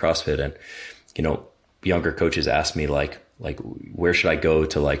working in CrossFit. And, you know, younger coaches ask me like, where should I go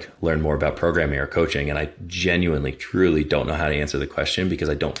to like learn more about programming or coaching? And I genuinely, truly don't know how to answer the question because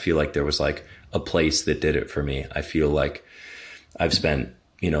I don't feel like there was like a place that did it for me. I feel like I've spent,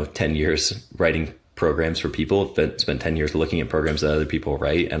 10 years writing programs for people, but spent 10 years looking at programs that other people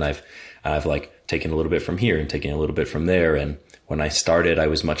write. And I've like taken a little bit from here and taken a little bit from there. And when I started, I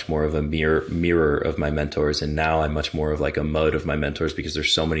was much more of a mirror of my mentors. And now I'm much more of like a mode of my mentors because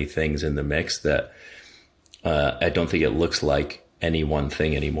there's so many things in the mix that I don't think it looks like any one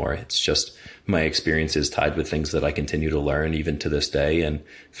thing anymore. It's just my experiences tied with things that I continue to learn even to this day and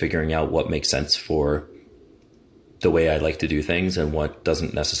figuring out what makes sense for the way I like to do things and what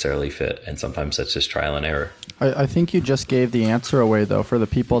doesn't necessarily fit. And sometimes that's just trial and error. I think you just gave the answer away though, for the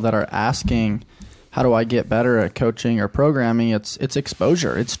people that are asking, how do I get better at coaching or programming? It's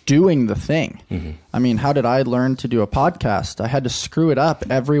exposure. It's doing the thing. Mm-hmm. I mean, how did I learn to do a podcast? I had to screw it up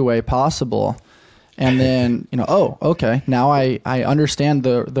every way possible. And then, okay, now I understand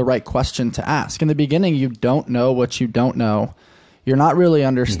the right question to ask. In the beginning, you don't know what you don't know. You're not really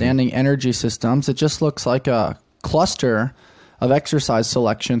understanding energy systems. It just looks like a cluster of exercise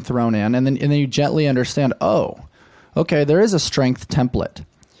selection thrown in. And then you gently understand, okay, there is a strength template.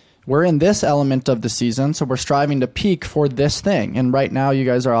 We're in this element of the season, so we're striving to peak for this thing. And right now, you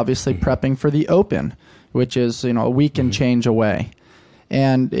guys are obviously prepping for the Open, which is, a week and change away.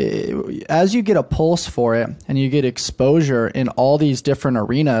 And as you get a pulse for it and you get exposure in all these different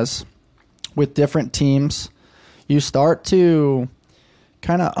arenas with different teams, you start to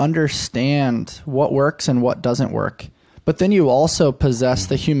kind of understand what works and what doesn't work. But then you also possess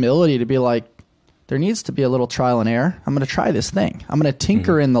the humility to be like, there needs to be a little trial and error. I'm going to try this thing. I'm going to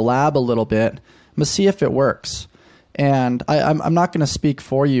tinker in the lab a little bit. I'm going to see if it works. And I'm not going to speak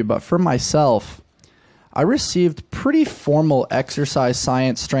for you, but for myself, I received pretty formal exercise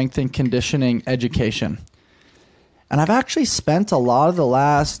science, strength, and conditioning education. And I've actually spent a lot of the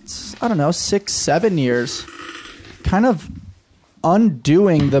last, 6-7 years kind of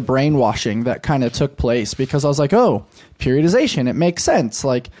undoing the brainwashing that kind of took place because I was like, periodization, it makes sense.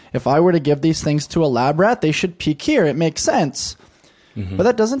 Like if I were to give these things to a lab rat, they should peak here. It makes sense. Mm-hmm. But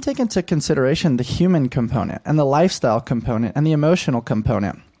that doesn't take into consideration the human component and the lifestyle component and the emotional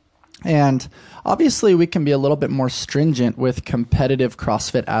component. And obviously we can be a little bit more stringent with competitive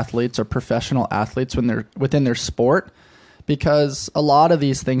CrossFit athletes or professional athletes when they're within their sport because a lot of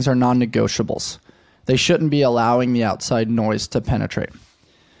these things are non-negotiables. They shouldn't be allowing the outside noise to penetrate.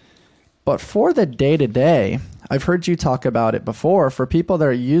 But for the day-to-day, I've heard you talk about it before, for people that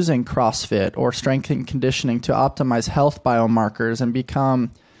are using CrossFit or strength and conditioning to optimize health biomarkers and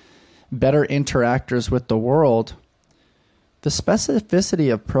become better interactors with the world, the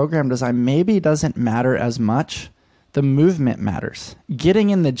specificity of program design maybe doesn't matter as much. The movement matters. Getting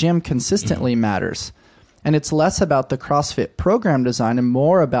in the gym consistently matters. And it's less about the CrossFit program design and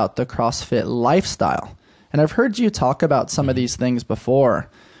more about the CrossFit lifestyle. And I've heard you talk about some of these things before.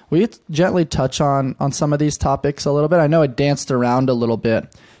 Will you gently touch on some of these topics a little bit? I know it danced around a little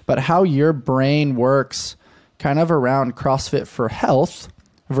bit, but how your brain works kind of around CrossFit for health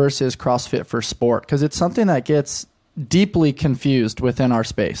versus CrossFit for sport, because it's something that gets deeply confused within our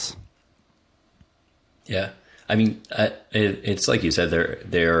space. Yeah. I mean, it's like you said,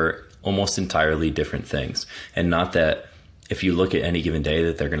 they're almost entirely different things. And not that if you look at any given day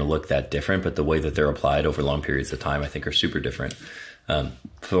that they're going to look that different, but the way that they're applied over long periods of time, I think are super different.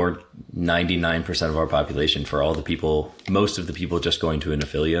 For 99% of our population, for all the people, most of the people just going to an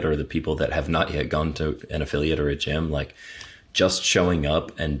affiliate, or the people that have not yet gone to an affiliate or a gym, like just showing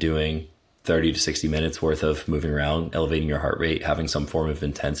up and doing 30 to 60 minutes worth of moving around, elevating your heart rate, having some form of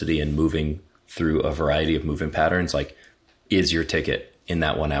intensity and moving through a variety of movement patterns, like, is your ticket in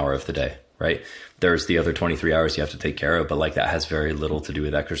that 1 hour of the day, right? There's the other 23 hours you have to take care of, but like that has very little to do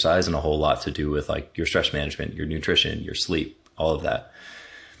with exercise and a whole lot to do with like your stress management, your nutrition, your sleep, all of that.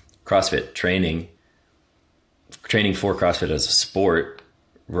 CrossFit training for CrossFit as a sport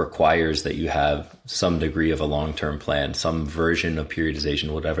requires that you have some degree of a long-term plan, some version of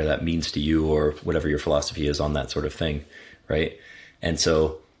periodization, whatever that means to you or whatever your philosophy is on that sort of thing, right? And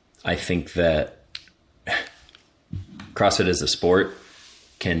so I think that CrossFit as a sport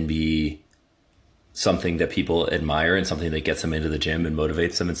can be something that people admire and something that gets them into the gym and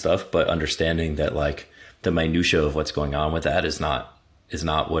motivates them and stuff, but understanding that like the minutia of what's going on with that is not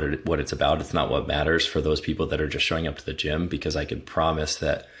what it's about. It's not what matters for those people that are just showing up to the gym, because I can promise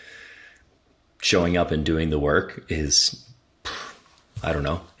that showing up and doing the work is, I don't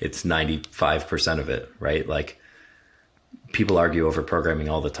know, it's 95% of it, right? Like, people argue over programming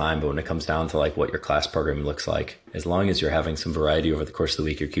all the time, but when it comes down to like what your class programming looks like, as long as you're having some variety over the course of the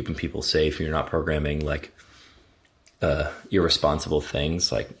week, you're keeping people safe, and you're not programming like irresponsible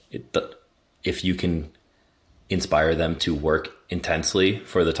things, like if you can inspire them to work intensely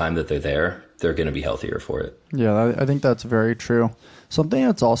for the time that they're there, they're going to be healthier for it. Yeah, I think that's very true. Something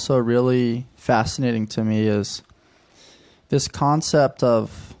that's also really fascinating to me is this concept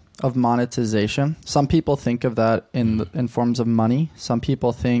of monetization. Some people think of that in forms of money. Some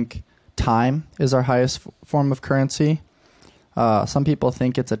people think time is our highest form of currency. Some people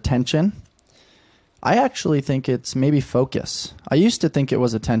think it's attention. I actually think it's maybe focus. I used to think it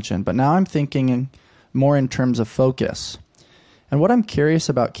was attention, but now I'm thinking more in terms of focus. And what I'm curious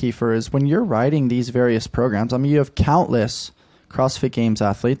about, Kiefer, is when you're writing these various programs, I mean, you have countless CrossFit Games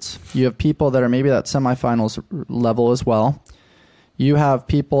athletes. You have people that are maybe at semifinals level as well. You have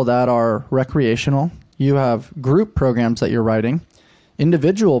people that are recreational. You have group programs that you're writing,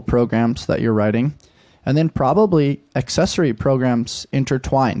 individual programs that you're writing, and then probably accessory programs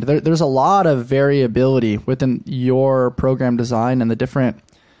intertwined. There's a lot of variability within your program design and the different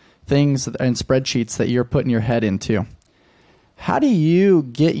things and spreadsheets that you're putting your head into. How do you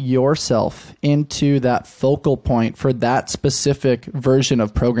get yourself into that focal point for that specific version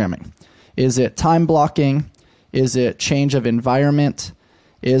of programming? Is it time blocking? Is it change of environment?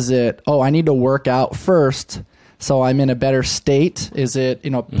 Is it, I need to work out first so I'm in a better state? Is it,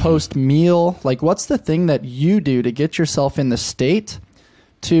 post meal? Like, what's the thing that you do to get yourself in the state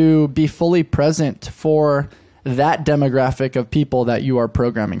to be fully present for that demographic of people that you are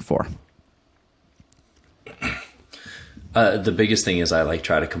programming for? The biggest thing is I like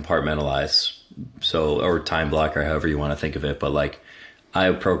try to compartmentalize, or time block, or however you want to think of it. But like,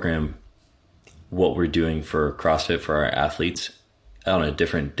 I program what we're doing for CrossFit for our athletes on a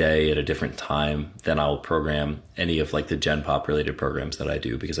different day at a different time than I'll program any of like the Gen Pop related programs that I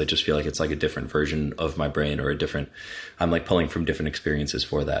do, because I just feel like it's like a different version of my brain, or I'm like pulling from different experiences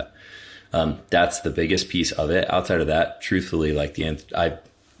for that. That's the biggest piece of it. Outside of that, truthfully, like I've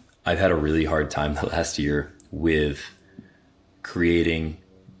had a really hard time the last year with creating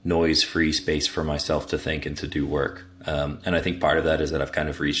noise-free space for myself to think and to do work. And I think part of that is that I've kind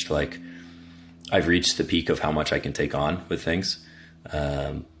of reached the peak of how much I can take on with things.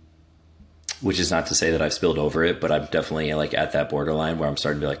 Which is not to say that I've spilled over it, but I'm definitely like at that borderline where I'm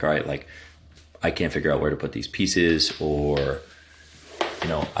starting to be like, all right, like I can't figure out where to put these pieces, or,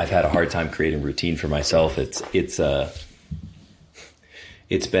 I've had a hard time creating routine for myself. It's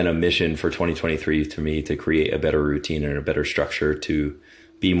been a mission for 2023 to me to create a better routine and a better structure to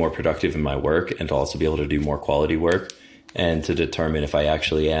be more productive in my work, and to also be able to do more quality work, and to determine if I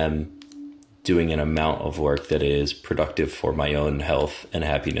actually am doing an amount of work that is productive for my own health and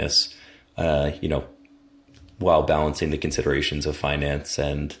happiness, while balancing the considerations of finance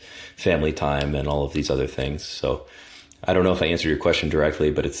and family time and all of these other things. So I don't know if I answered your question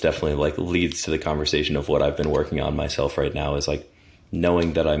directly, but it's definitely like leads to the conversation of what I've been working on myself right now, is like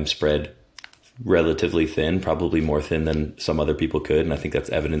knowing that I'm spread relatively thin, probably more thin than some other people could. And I think that's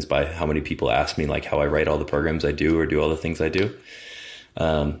evidenced by how many people ask me like how I write all the programs I do or do all the things I do.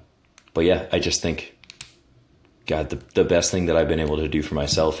 But yeah, I just think, God, the best thing that I've been able to do for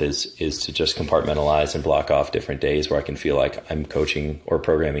myself is to just compartmentalize and block off different days where I can feel like I'm coaching or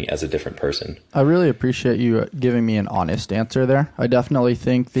programming as a different person. I really appreciate you giving me an honest answer there. I definitely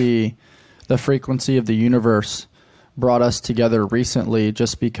think the frequency of the universe brought us together recently,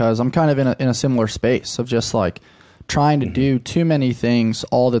 just because I'm kind of in a similar space of just like trying to do too many things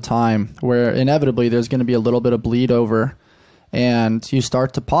all the time, where inevitably there's going to be a little bit of bleed over, and you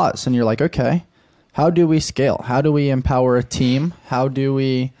start to pause and you're like, okay, how do we scale? How do we empower a team? How do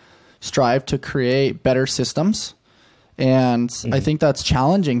we strive to create better systems? And I think that's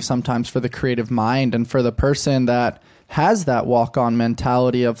challenging sometimes for the creative mind, and for the person that has that walk-on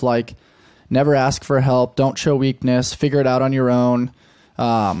mentality of like, never ask for help, don't show weakness, figure it out on your own.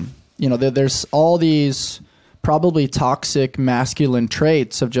 There's all these probably toxic masculine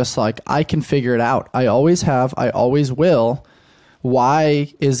traits of just like, I can figure it out. I always have, I always will.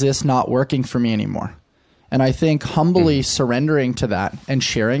 Why is this not working for me anymore? And I think humbly surrendering to that and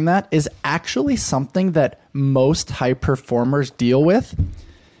sharing that is actually something that most high performers deal with.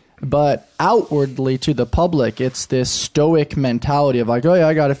 But outwardly to the public, it's this stoic mentality of like, oh yeah,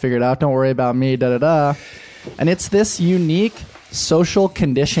 I got to figure it out. Don't worry about me, da-da-da. And it's this unique social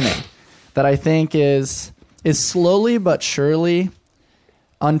conditioning that I think is slowly but surely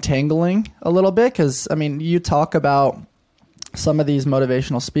untangling a little bit. Because, I mean, you talk about some of these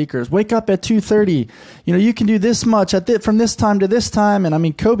motivational speakers, wake up at 2:30, you can do this much from this time to this time. And I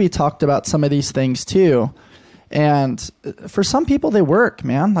mean, Kobe talked about some of these things too. And for some people, they work,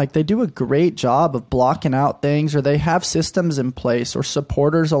 man. Like, they do a great job of blocking out things, or they have systems in place, or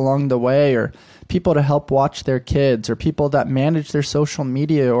supporters along the way, or people to help watch their kids, or people that manage their social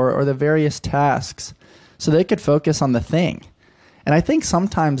media, or the various tasks, so they could focus on the thing. And I think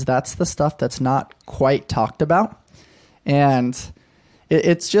sometimes that's the stuff that's not quite talked about. And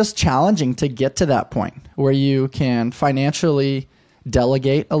it's just challenging to get to that point where you can financially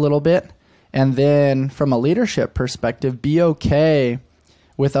delegate a little bit, and then from a leadership perspective, be okay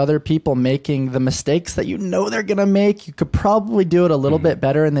with other people making the mistakes that they're going to make. You could probably do it a little bit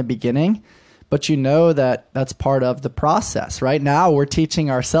better in the beginning, but that that's part of the process. Right now, we're teaching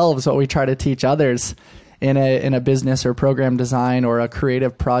ourselves what we try to teach others in a business or program design or a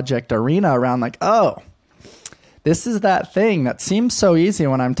creative project arena around like, oh, this is that thing that seems so easy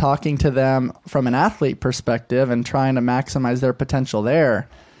when I'm talking to them from an athlete perspective and trying to maximize their potential there.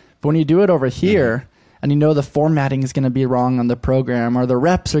 But when you do it over here, and the formatting is going to be wrong on the program, or the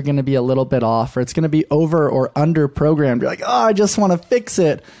reps are going to be a little bit off, or it's going to be over or under programmed, you're like, oh, I just want to fix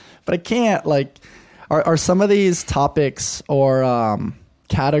it, but I can't. Like, are some of these topics or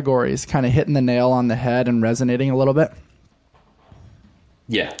categories kind of hitting the nail on the head and resonating a little bit?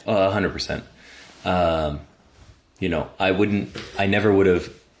 Yeah, 100%. I never would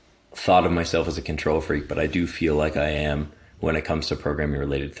have thought of myself as a control freak, but I do feel like I am when it comes to programming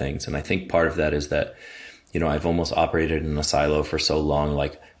related things. And I think part of that is that, I've almost operated in a silo for so long,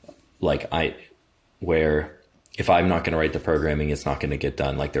 where if I'm not going to write the programming, it's not going to get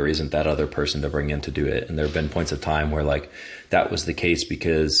done. Like, there isn't that other person to bring in to do it. And there have been points of time where like that was the case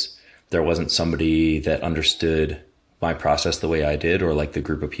because there wasn't somebody that understood my process the way I did, or like the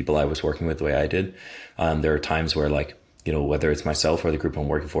group of people I was working with the way I did. There are times where like, whether it's myself or the group I'm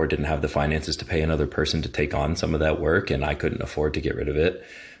working for didn't have the finances to pay another person to take on some of that work, and I couldn't afford to get rid of it.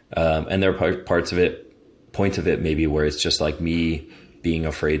 And there are points of it maybe where it's just like me being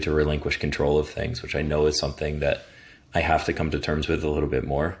afraid to relinquish control of things, which I know is something that I have to come to terms with a little bit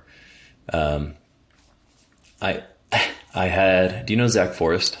more. I had, do you know Zach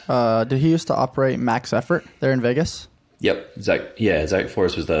Forrest? Did he used to operate Max Effort there in Vegas? Yep. Zach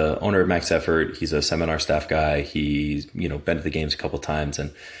Forrest was the owner of Max Effort. He's a seminar staff guy. He's, been to the games a couple of times.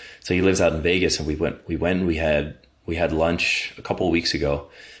 And so he lives out in Vegas, and we had lunch a couple of weeks ago,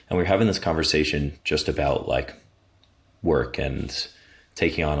 and we were having this conversation just about like work and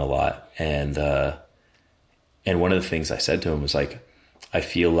taking on a lot. And one of the things I said to him was like, I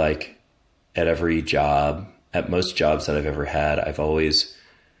feel like at most jobs that I've ever had, I've always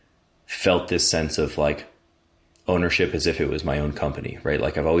felt this sense of like ownership as if it was my own company, right?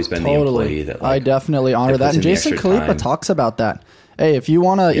 Like, I've always been the employee that like, I definitely honor that. And Jason Khalipa talks about that. Hey, if you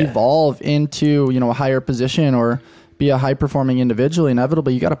want to evolve into, a higher position or be a high performing individual,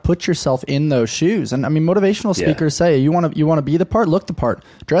 inevitably you got to put yourself in those shoes. And I mean, motivational speakers say you want to be the part, look the part,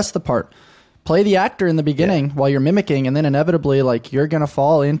 dress the part, play the actor in the beginning while you're mimicking, and then inevitably like you're going to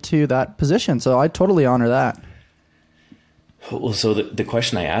fall into that position. So I totally honor that. Well, so the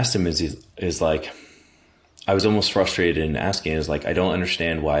question I asked him is like, I was almost frustrated in asking, is like, I don't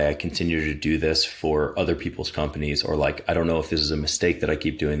understand why I continue to do this for other people's companies, or like, I don't know if this is a mistake that I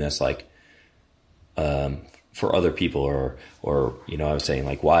keep doing this, like, for other people, or, I was saying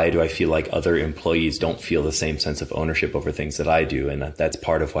like, why do I feel like other employees don't feel the same sense of ownership over things that I do? And that's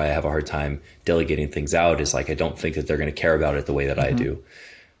part of why I have a hard time delegating things out, is like, I don't think that they're going to care about it the way that I do.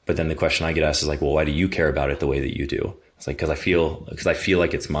 But then the question I get asked is like, well, why do you care about it the way that you do? It's like, because I feel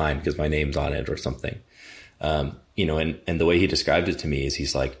like it's mine because my name's on it or something. And the way he described it to me is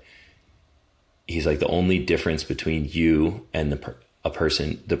he's like the only difference between you and the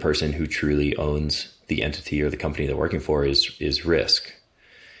person who truly owns the entity or the company they're working for is risk.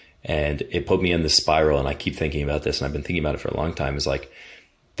 And it put me in this spiral, and I keep thinking about this, and I've been thinking about it for a long time. Is like,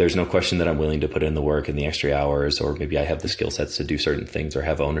 there's no question that I'm willing to put in the work and the extra hours, or maybe I have the skill sets to do certain things or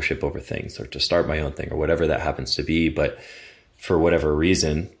have ownership over things or to start my own thing or whatever that happens to be. But for whatever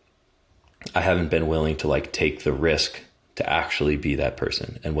reason, I haven't been willing to like take the risk to actually be that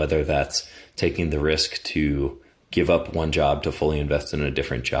person. And whether that's taking the risk to give up one job to fully invest in a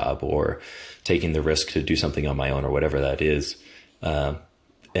different job, or taking the risk to do something on my own, or whatever that is.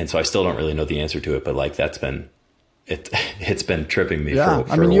 And so I still don't really know the answer to it, but like it's been tripping me for a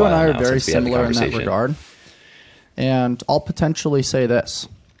while. You and I are very similar in that regard. And I'll potentially say this.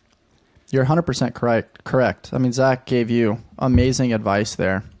 You're 100% correct. I mean, Zach gave you amazing advice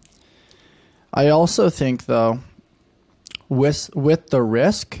there. I also think, though, with the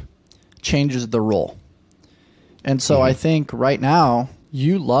risk changes the role. And so I think right now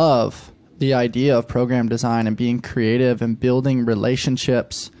you love the idea of program design and being creative and building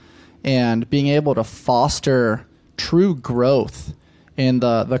relationships and being able to foster true growth in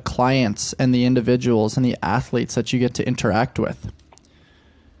the clients and the individuals and the athletes that you get to interact with.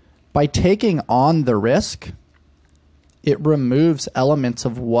 By taking on the risk, it removes elements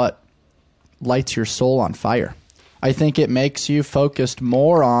of what lights your soul on fire. I think it makes you focused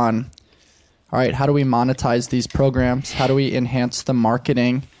more on, all right, how do we monetize these programs? How do we enhance the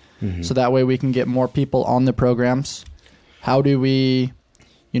marketing so that way we can get more people on the programs? How do we,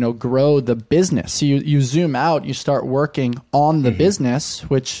 grow the business? So you zoom out, you start working on the business,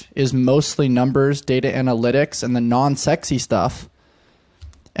 which is mostly numbers, data analytics, and the non-sexy stuff.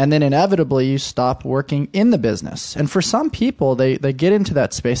 And then inevitably you stop working in the business. And for some people, they get into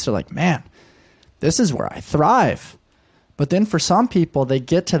that space. They're like, man, this is where I thrive. But then for some people, they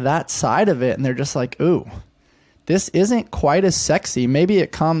get to that side of it and they're just like, ooh, this isn't quite as sexy. Maybe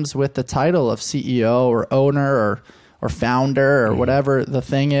it comes with the title of CEO or owner or founder or whatever the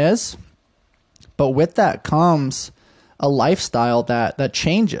thing is. But with that comes a lifestyle that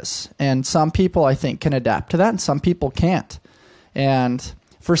changes. And some people, I think, can adapt to that and some people can't. And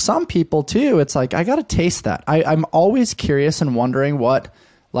for some people too, it's like, I got to taste that. I'm always curious and wondering what,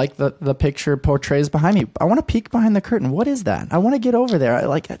 like the picture portrays behind me. I want to peek behind the curtain. What is that? I want to get over there. I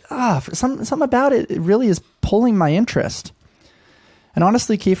like something about it. It really is pulling my interest. And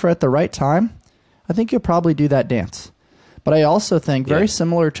honestly, Kiefer, at the right time, I think you'll probably do that dance. But I also think very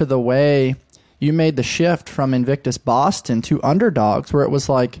similar to the way you made the shift from Invictus Boston to Underdogs, where it was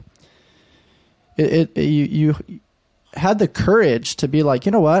like you had the courage to be like,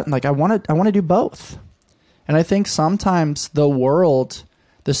 you know what? Like I want to do both. And I think sometimes the world,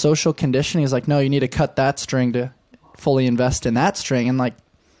 the social conditioning is like, no, you need to cut that string to fully invest in that string. And like,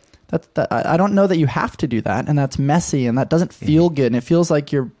 I don't know that you have to do that. And that's messy and that doesn't feel good. And it feels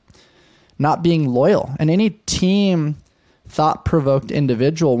like you're not being loyal. And any team thought-provoked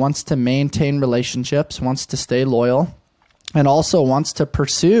individual wants to maintain relationships, wants to stay loyal, and also wants to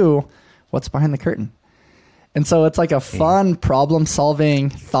pursue what's behind the curtain. And so it's like a fun problem-solving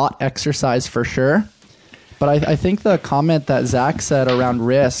thought exercise for sure. But I think the comment that Zach said around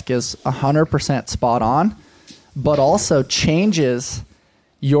risk is 100% spot on, but also changes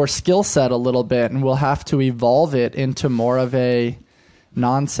your skill set a little bit, and we'll have to evolve it into more of a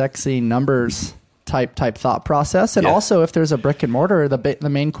non-sexy numbers type thought process. And also, if there's a brick and mortar, the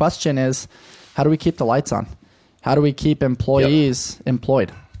main question is, how do we keep the lights on? How do we keep employees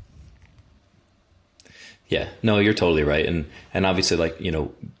employed? Yeah, no, you're totally right. And obviously, like,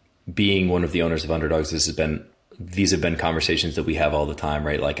 being one of the owners of Underdogs, these have been conversations that we have all the time,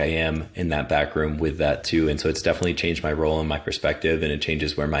 right? Like I am in that back room with that too. And so it's definitely changed my role and my perspective, and it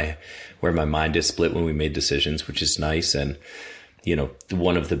changes where my mind is split when we made decisions, which is nice. And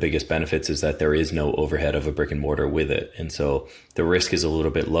one of the biggest benefits is that there is no overhead of a brick and mortar with it. And so the risk is a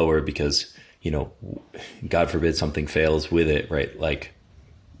little bit lower because, God forbid something fails with it, right? Like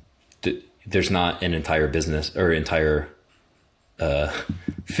there's not an entire business or entire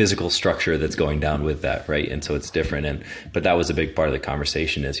physical structure that's going down with that, right? And so it's different. But that was a big part of the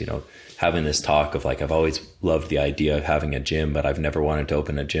conversation is, having this talk of like, I've always loved the idea of having a gym, but I've never wanted to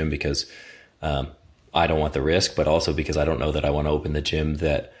open a gym because I don't want the risk, but also because I don't know that I want to open the gym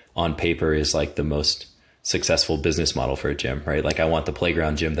that on paper is like the most successful business model for a gym, right? Like I want the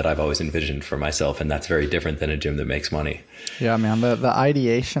playground gym that I've always envisioned for myself. And that's very different than a gym that makes money. Yeah, man. The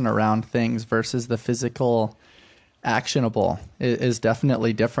ideation around things versus the physical actionable is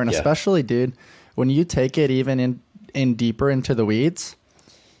definitely different, especially, dude, when you take it even in deeper into the weeds.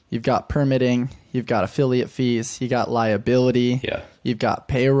 You've got permitting, you've got affiliate fees, you got liability, you've got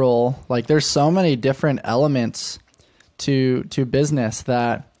payroll. Like there's so many different elements to business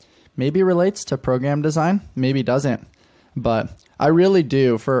that maybe relates to program design, maybe doesn't. But I really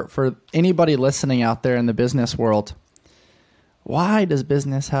do, for anybody listening out there in the business world, why does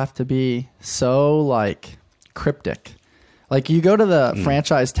business have to be so like cryptic? Like you go to the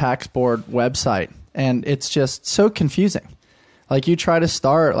Franchise Tax Board website and it's just so confusing. Like you try to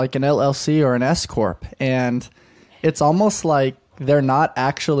start like an LLC or an S Corp and it's almost like they're not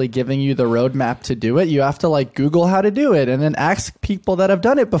actually giving you the roadmap to do it. You have to like Google how to do it and then ask people that have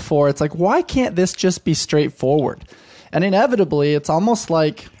done it before. It's like, why can't this just be straightforward? And inevitably, it's almost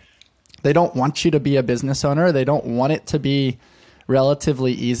like they don't want you to be a business owner. They don't want it to be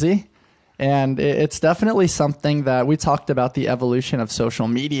relatively easy. And it's definitely something that we talked about, the evolution of social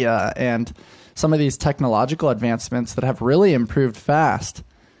media and some of these technological advancements that have really improved fast.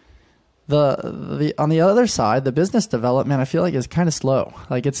 The on the other side, the business development, I feel like is kind of slow.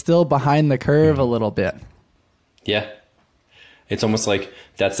 Like it's still behind the curve a little bit. Yeah. It's almost like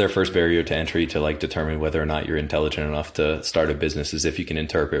that's their first barrier to entry to like determine whether or not you're intelligent enough to start a business is if you can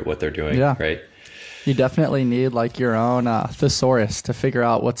interpret what they're doing, right? You definitely need like your own thesaurus to figure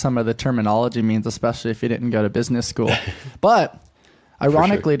out what some of the terminology means, especially if you didn't go to business school. But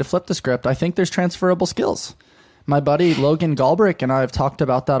ironically, to flip the script, I think there's transferable skills. My buddy Logan Galbrick and I have talked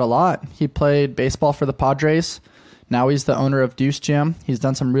about that a lot. He played baseball for the Padres. Now he's the owner of Deuce Gym. He's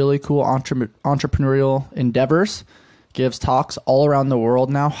done some really cool entrepreneurial endeavors, gives talks all around the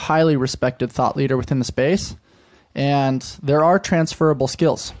world now, highly respected thought leader within the space. And there are transferable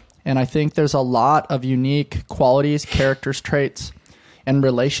skills. And I think there's a lot of unique qualities, characters, traits, and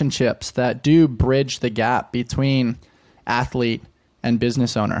relationships that do bridge the gap between athlete and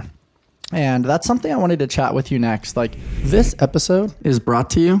business owner. And that's something I wanted to chat with you next. Like, this episode is brought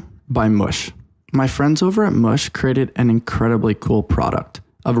to you by Mush. My friends over at Mush created an incredibly cool product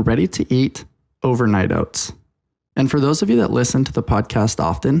of ready-to-eat overnight oats. And for those of you that listen to the podcast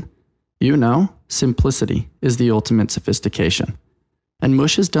often, you know simplicity is the ultimate sophistication. And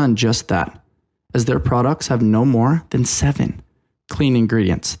Mush has done just that, as their products have no more than 7 clean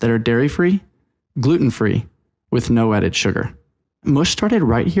ingredients that are dairy-free, gluten-free, with no added sugar. Mush started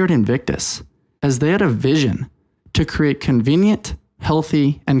right here at Invictus, as they had a vision to create convenient,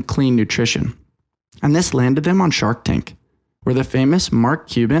 healthy, and clean nutrition. And this landed them on Shark Tank, where the famous Mark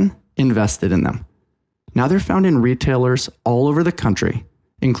Cuban invested in them. Now they're found in retailers all over the country,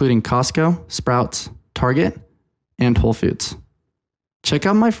 including Costco, Sprouts, Target, and Whole Foods. Check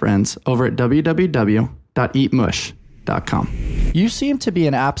out my friends over at www.eatmush.com. You seem to be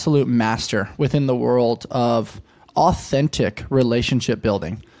an absolute master within the world of authentic relationship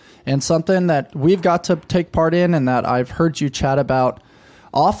building, and something that we've got to take part in and that I've heard you chat about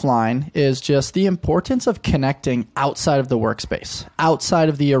offline is just the importance of connecting outside of the workspace, outside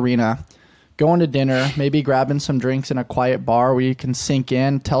of the arena, going to dinner, maybe grabbing some drinks in a quiet bar where you can sink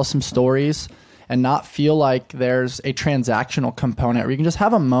in, tell some stories, and not feel like there's a transactional component where you can just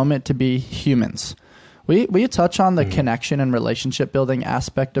have a moment to be humans. Will you touch on the connection and relationship building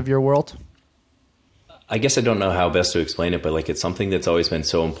aspect of your world? I guess I don't know how best to explain it, but like it's something that's always been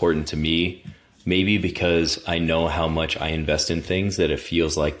so important to me, maybe because I know how much I invest in things that it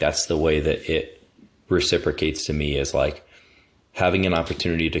feels like that's the way that it reciprocates to me, is like having an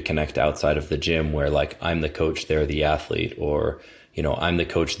opportunity to connect outside of the gym where like I'm the coach, they're the athlete, or, you know, I'm the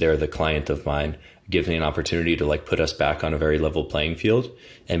coach, they're the client of mine, gives me an opportunity to like put us back on a very level playing field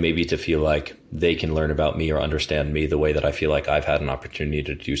and maybe to feel like they can learn about me or understand me the way that I feel like I've had an opportunity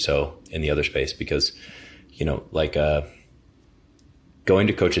to do so in the other space. Because, you know, like going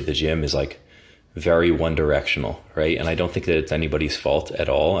to coach at the gym is like very one directional, right? And I don't think that it's anybody's fault at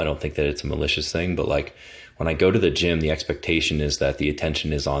all. I don't think that it's a malicious thing, but like when I go to the gym, the expectation is that the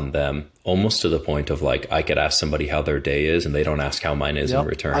attention is on them, almost to the point of like, I could ask somebody how their day is and they don't ask how mine is in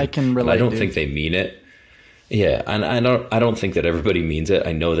return. I can relate. And I don't think they mean it. Yeah. And I don't think that everybody means it.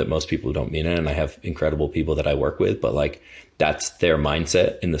 I know that most people don't mean it. And I have incredible people that I work with, but like, that's their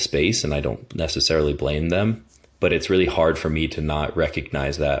mindset in the space. And I don't necessarily blame them, but it's really hard for me to not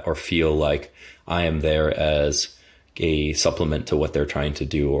recognize that or feel like I am there as a supplement to what they're trying to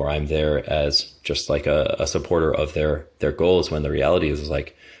do, or I'm there as just like a supporter of their goals, when the reality is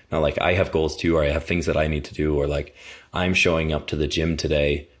like, not like I have goals too, or I have things that I need to do, or like I'm showing up to the gym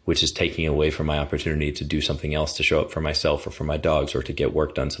today, which is taking away from my opportunity to do something else, to show up for myself or for my dogs, or to get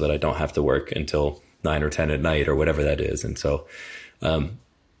work done so that I don't have to work until 9 or 10 at night or whatever that is. And so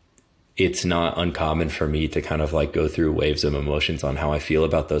it's not uncommon for me to kind of like go through waves of emotions on how I feel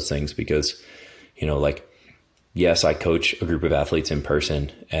about those things, because, you know, like, yes, I coach a group of athletes in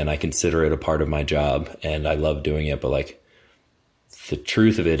person and I consider it a part of my job and I love doing it. But like, the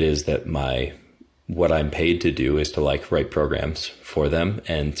truth of it is that what I'm paid to do is to like write programs for them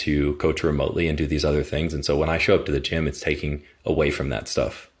and to coach remotely and do these other things. And so when I show up to the gym, it's taking away from that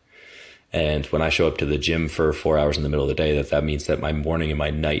stuff. And when I show up to the gym for 4 hours in the middle of the day, that means that my morning and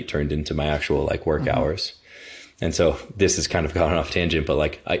my night turned into my actual like work hours. And so this has kind of gone off tangent, but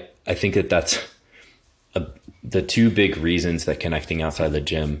like, I think that's the two big reasons that connecting outside the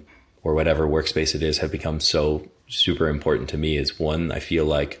gym or whatever workspace it is have become so super important to me is, one, I feel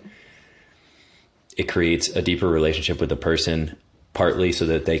like it creates a deeper relationship with the person, partly so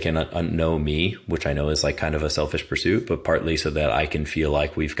that they can know me, which I know is like kind of a selfish pursuit, but partly so that I can feel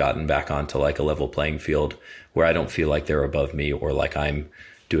like we've gotten back onto like a level playing field where I don't feel like they're above me or like I'm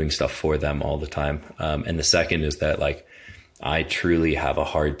doing stuff for them all the time. And the second is that like, I truly have a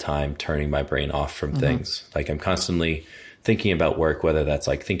hard time turning my brain off from things. Like I'm constantly thinking about work, whether that's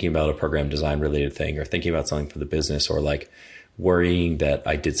like thinking about a program design related thing or thinking about something for the business, or like worrying that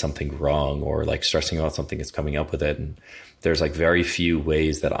I did something wrong, or like stressing about something that's coming up with it. And there's like very few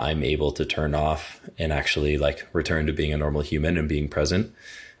ways that I'm able to turn off and actually like return to being a normal human and being present.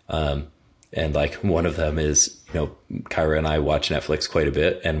 And like one of them is, you know, Kyra and I watch Netflix quite a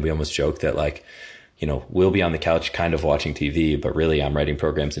bit, and we almost joke that like, you know, we'll be on the couch kind of watching TV, but really I'm writing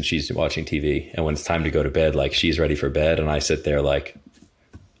programs and she's watching TV. And when it's time to go to bed, like she's ready for bed. And I sit there like,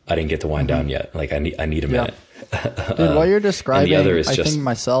 I didn't get to wind down yet. Like I need a minute. Dude, what you're describing, I just think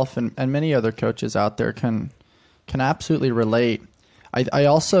myself and many other coaches out there can absolutely relate. I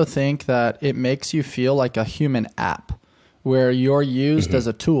also think that it makes you feel like a human app where you're used as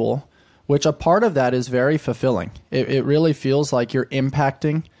a tool, which a part of that is very fulfilling. It really feels like you're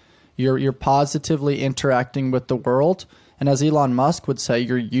impacting. You're positively interacting with the world. And as Elon Musk would say,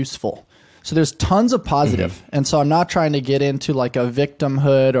 you're useful. So there's tons of positive. And so I'm not trying to get into like a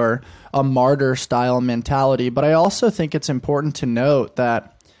victimhood or a martyr style mentality, but I also think it's important to note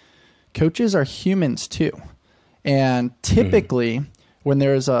that coaches are humans too. And typically when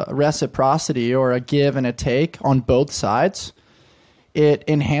there's a reciprocity or a give and a take on both sides, it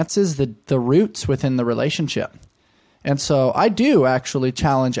enhances the roots within the relationship. And so I do actually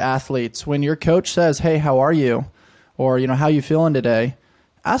challenge athletes when your coach says, "Hey, how are you?" or, you know, "How you feeling today?"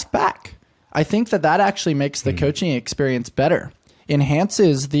 Ask back. I think that actually makes the coaching experience better,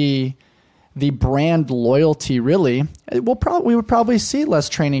 enhances the brand loyalty. Really, we would probably see less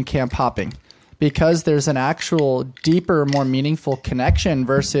training camp hopping because there's an actual deeper, more meaningful connection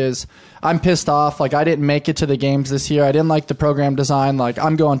versus I'm pissed off. Like I didn't make it to the games this year. I didn't like the program design. Like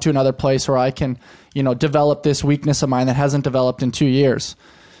I'm going to another place where I can, you know, develop this weakness of mine that hasn't developed in 2 years.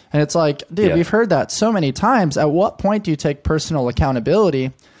 And it's like, dude, we've heard that so many times. At what point do you take personal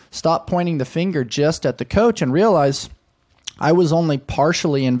accountability, stop pointing the finger just at the coach and realize I was only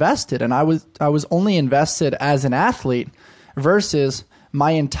partially invested, and I was only invested as an athlete versus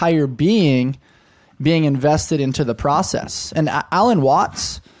my entire being invested into the process. And Alan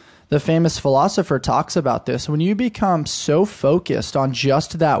Watts, the famous philosopher, talks about this. When you become so focused on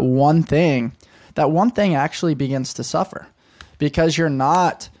just that one thing actually begins to suffer because you're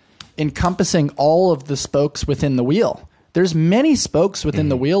not encompassing all of the spokes within the wheel. There's many spokes within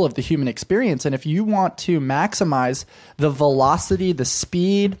the wheel of the human experience. And if you want to maximize the velocity, the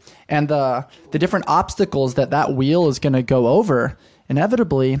speed, and the different obstacles that wheel is going to go over,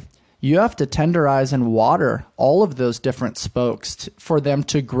 inevitably, you have to tenderize and water all of those different spokes for them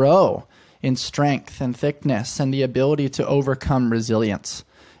to grow in strength and thickness and the ability to overcome resilience.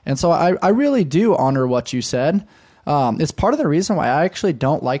 And so I really do honor what you said. It's part of the reason why I actually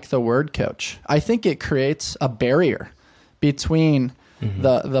don't like the word coach. I think it creates a barrier between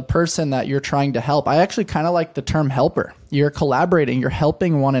the person that you're trying to help. I actually kind of like the term helper. You're collaborating, you're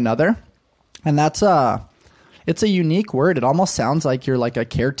helping one another. And that's it's a unique word. It almost sounds like you're like a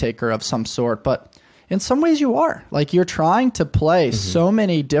caretaker of some sort, but in some ways you are. Like you're trying to play so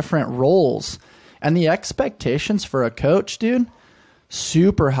many different roles, and the expectations for a coach, dude,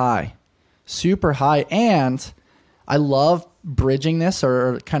 super high. Super high. And I love bridging this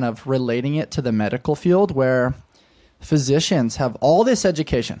or kind of relating it to the medical field where physicians have all this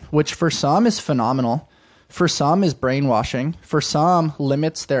education, which for some is phenomenal, for some is brainwashing, for some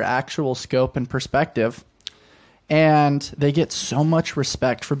limits their actual scope and perspective. And they get so much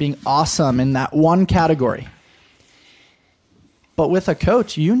respect for being awesome in that one category. But with a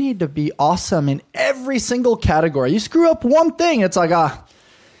coach, you need to be awesome in every single category. You screw up one thing, it's like,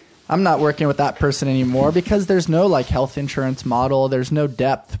 I'm not working with that person anymore, because there's no like health insurance model. There's no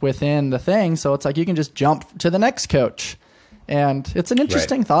depth within the thing. So it's like you can just jump to the next coach. And it's an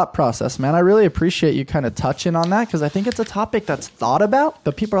interesting thought process, man. I really appreciate you kind of touching on that, because I think it's a topic that's thought about,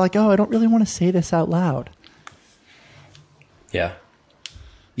 but people are like, oh, I don't really want to say this out loud. Yeah.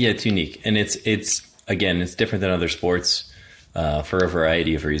 Yeah, it's unique. And it's again, it's different than other sports for a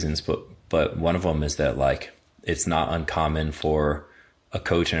variety of reasons. But one of them is that like it's not uncommon for a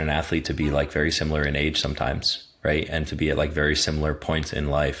coach and an athlete to be like very similar in age sometimes, right? And to be at like very similar points in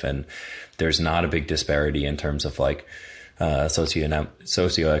life. And there's not a big disparity in terms of like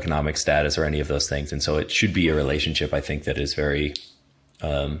socioeconomic status or any of those things. And so it should be a relationship, I think, that is very,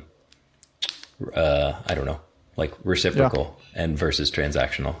 I don't know, like reciprocal and versus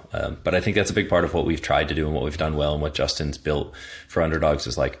transactional. But I think that's a big part of what we've tried to do and what we've done well and what Justin's built for Underdogs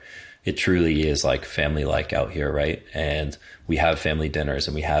is like, it truly is like family-like out here, right? And we have family dinners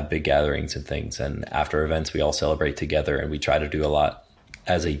and we have big gatherings and things. And after events, we all celebrate together, and we try to do a lot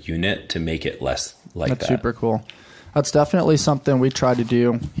as a unit to make it less like that. That's super cool. That's definitely something we try to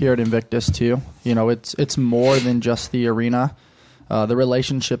do here at Invictus too. You know, it's more than just the arena. The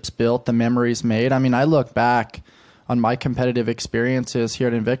relationships built, the memories made. I mean, I look back on my competitive experiences here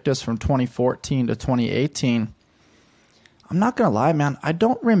at Invictus from 2014 to 2018. I'm not going to lie, man. I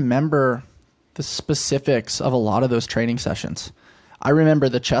don't remember the specifics of a lot of those training sessions. I remember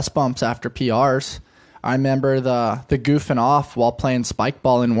the chest bumps after PRs. I remember the goofing off while playing spike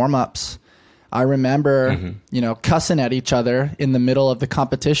ball in warm-ups. I remember, cussing at each other in the middle of the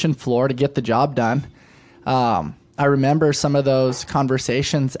competition floor to get the job done. I remember some of those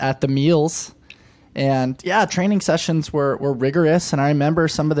conversations at the meals. And yeah, training sessions were rigorous, and I remember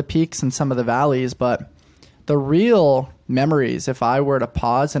some of the peaks and some of the valleys, but the real memories, if I were to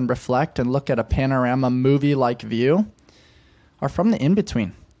pause and reflect and look at a panorama movie-like view, are from the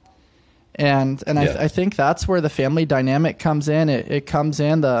in-between. And I think that's where the family dynamic comes in. It comes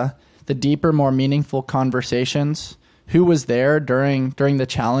in the deeper, more meaningful conversations. Who was there during the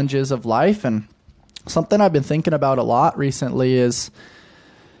challenges of life? And something I've been thinking about a lot recently is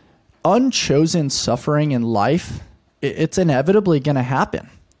unchosen suffering in life. It's inevitably going to happen.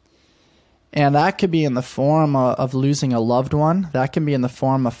 And that could be in the form of losing a loved one. That can be in the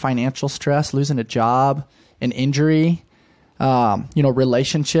form of financial stress, losing a job, an injury,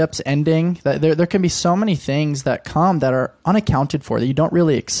 relationships ending. There can be so many things that come that are unaccounted for that you don't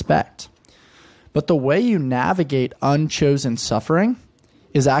really expect. But the way you navigate unchosen suffering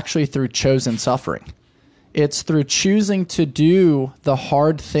is actually through chosen suffering. It's through choosing to do the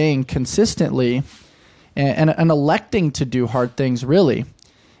hard thing consistently and electing to do hard things really.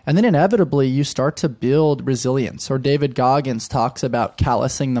 And then inevitably you start to build resilience. Or David Goggins talks about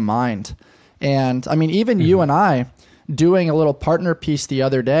callousing the mind. And I mean, even you and I doing a little partner piece the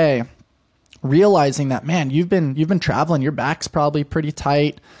other day, realizing that, man, you've been traveling, your back's probably pretty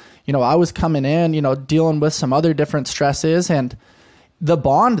tight. You know, I was coming in, dealing with some other different stresses, and the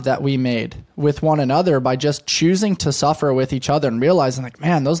bond that we made with one another by just choosing to suffer with each other and realizing like,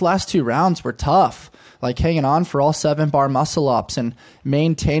 man, those last 2 rounds were tough. Like hanging on for all 7 bar muscle ups and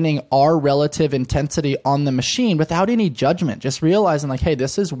maintaining our relative intensity on the machine without any judgment, just realizing like, hey,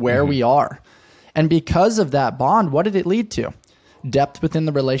 this is where we are. And because of that bond, what did it lead to? Depth within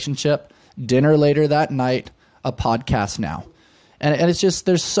the relationship, dinner later that night, a podcast now. And it's just,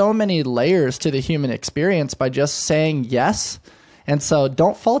 there's so many layers to the human experience by just saying yes. And so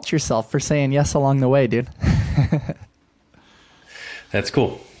don't fault yourself for saying yes along the way, dude. That's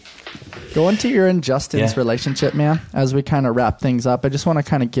cool. Go into your and Justin's relationship, man, as we kind of wrap things up. I just want to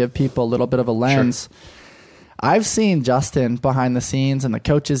kind of give people a little bit of a lens. Sure. I've seen Justin behind the scenes in the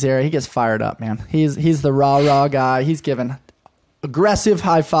coaches area. He gets fired up, man. He's the rah-rah guy. He's giving aggressive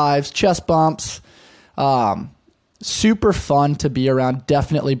high fives, chest bumps. Super fun to be around.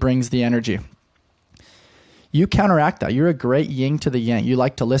 Definitely brings the energy. You counteract that. You're a great yin to the yang. You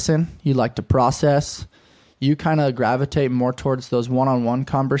like to listen. You like to process. You kind of gravitate more towards those one-on-one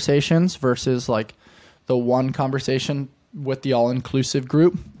conversations versus like the one conversation with the all-inclusive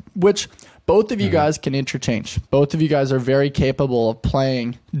group, which both of you guys can interchange. Both of you guys are very capable of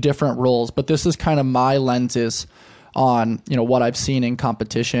playing different roles, but this is kind of my lenses on, you know, what I've seen in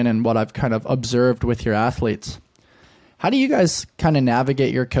competition and what I've kind of observed with your athletes. How do you guys kind of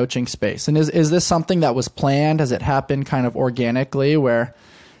navigate your coaching space? And is this something that was planned? Has it happened kind of organically where,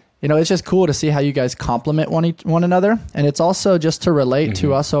 you know, it's just cool to see how you guys complement one another? And it's also just to relate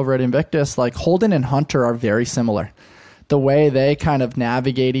to us over at Invictus, like Holden and Hunter are very similar. The way they kind of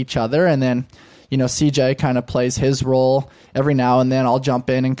navigate each other, and then, you know, CJ kind of plays his role every now and then. I'll jump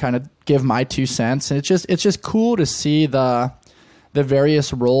in and kind of give my 2 cents. And it's just cool to see the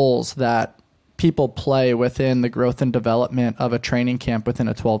various roles that people play within the growth and development of a training camp within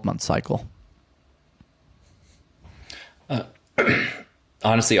a 12-month cycle.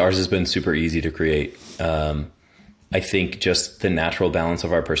 Honestly, ours has been super easy to create. I think just the natural balance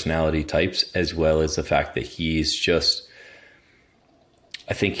of our personality types, as well as the fact that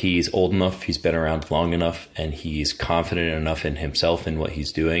I think he's old enough, he's been around long enough, and he's confident enough in himself and what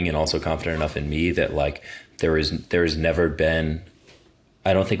he's doing, and also confident enough in me that like there has never been,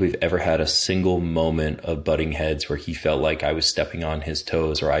 I don't think we've ever had a single moment of butting heads where he felt like I was stepping on his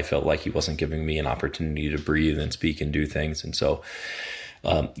toes, or I felt like he wasn't giving me an opportunity to breathe and speak and do things. And so,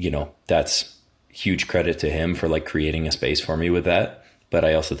 you know, that's huge credit to him for like creating a space for me with that. But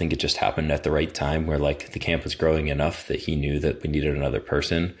I also think it just happened at the right time where like the camp was growing enough that he knew that we needed another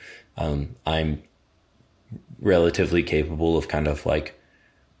person. I'm relatively capable of kind of like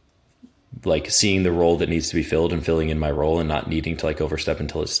seeing the role that needs to be filled and filling in my role and not needing to like overstep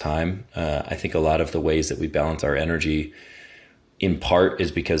until it's time. I think a lot of the ways that we balance our energy in part is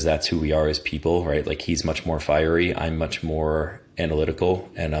because that's who we are as people, right? Like he's much more fiery. I'm much more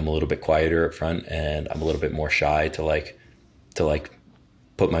analytical, and I'm a little bit quieter up front, and I'm a little bit more shy to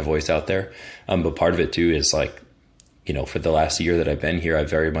put my voice out there. But part of it too is like, you know, for the last year that I've been here, I've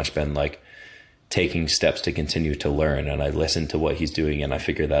very much been like taking steps to continue to learn, and I listen to what he's doing and I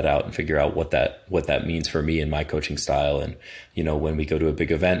figure that out and figure out what that means for me and my coaching style. And, you know, when we go to a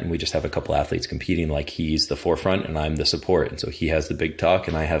big event and we just have a couple athletes competing, like he's the forefront and I'm the support. And so he has the big talk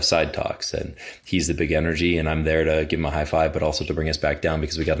and I have side talks, and he's the big energy and I'm there to give him a high five, but also to bring us back down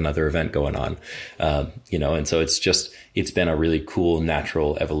because we got another event going on. You know, and so it's been a really cool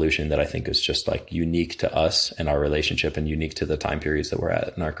natural evolution that I think is just like unique to us and our relationship and unique to the time periods that we're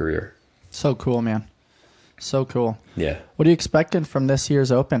at in our career. So cool, man. So cool. Yeah. What are you expecting from this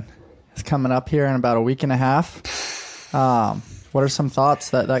year's Open? It's coming up here in about a week and a half. What are some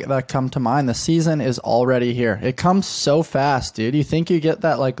thoughts that come to mind? The season is already here. It comes so fast, dude. You think you get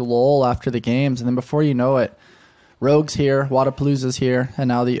that like lull after the games, and then before you know it, Rogue's here, Wodapalooza's here, and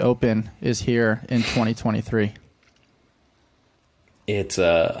now the Open is here in 2023. It's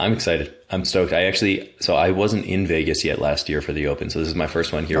I'm excited. I'm stoked. I wasn't in Vegas yet last year for the Open, so this is my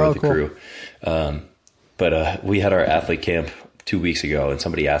first one here with the crew. But we had our athlete camp 2 weeks ago, and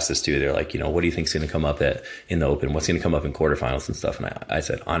somebody asked us too. They're like, you know, what do you think's going to come up in the Open? What's going to come up in quarterfinals and stuff? And I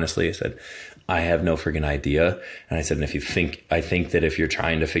said, honestly, I have no friggin' idea. And I said, and I think that if you're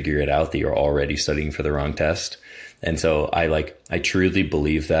trying to figure it out, that you're already studying for the wrong test. And so I truly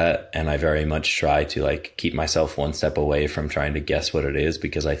believe that. And I very much try to like keep myself one step away from trying to guess what it is,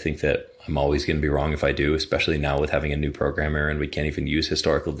 because I think that I'm always going to be wrong if I do, especially now with having a new programmer and we can't even use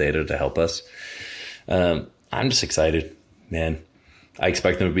historical data to help us. I'm just excited, man. I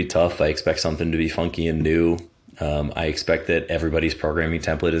expect them to be tough. I expect something to be funky and new. I expect that everybody's programming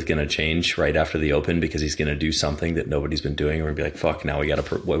template is going to change right after the Open because he's going to do something that nobody's been doing. We're going to be like, fuck, now we got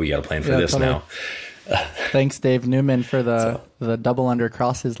to plan for this totally. Now. Thanks, Dave Newman, for the double under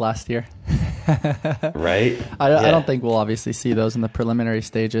crosses last year. Right? I don't think we'll obviously see those in the preliminary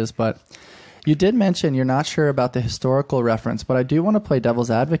stages, but you did mention you're not sure about the historical reference, but I do want to play devil's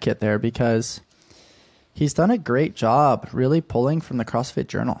advocate there because he's done a great job really pulling from the CrossFit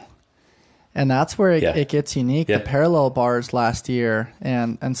Journal. And that's where it gets unique. Yeah. The parallel bars last year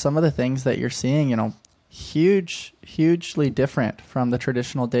and some of the things that you're seeing, you know, hugely different from the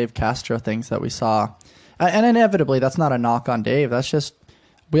traditional Dave Castro things that we saw. And inevitably, that's not a knock on Dave. That's just,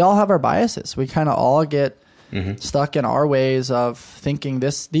 we all have our biases. We kind of all get stuck in our ways of thinking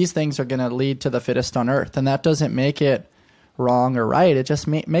these things are going to lead to the fittest on earth. And that doesn't make it wrong or right. It just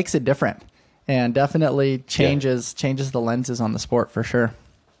makes it different and definitely changes the lenses on the sport for sure.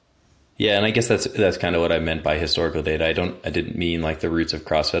 Yeah, and I guess that's kind of what I meant by historical data. I didn't mean like the roots of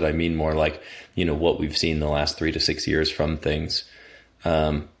CrossFit. I mean more like, you know, what we've seen the last 3 to 6 years from things.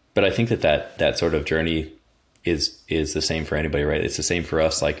 But I think that sort of journey is the same for anybody, right? It's the same for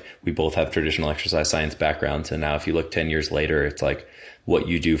us. Like, we both have traditional exercise science backgrounds, and now if you look 10 years later, it's like what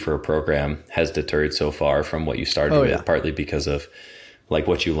you do for a program has deterred so far from what you started with, partly because of like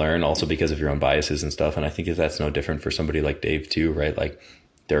what you learn, also because of your own biases and stuff. And I think that's no different for somebody like Dave too, right? Like,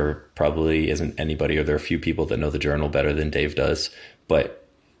 there probably isn't anybody, or there are a few people that know the journal better than Dave does, but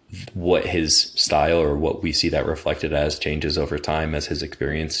what his style or what we see that reflected as changes over time as his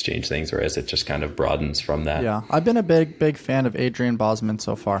experience change things, or as it just kind of broadens from that. Yeah, I've been a big fan of Adrian Bosman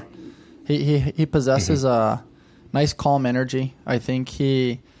so far. He possesses a nice calm energy. I think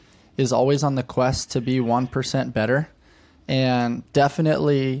he is always on the quest to be 1% better, and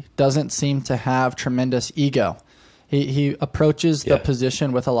definitely doesn't seem to have tremendous ego. He approaches the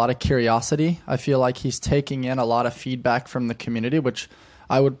position with a lot of curiosity. I feel like he's taking in a lot of feedback from the community, which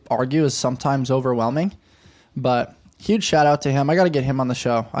I would argue is sometimes overwhelming. But huge shout out to him. I got to get him on the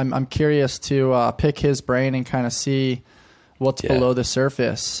show. I'm curious to pick his brain and kind of see what's below the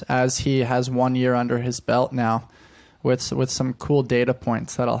surface, as he has 1 year under his belt now with some cool data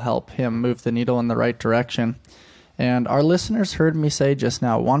points that'll help him move the needle in the right direction. And our listeners heard me say just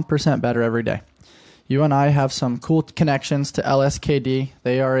now, 1% better every day. You and I have some cool connections to LSKD.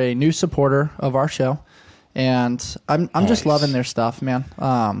 They are a new supporter of our show, and I'm just loving their stuff, man.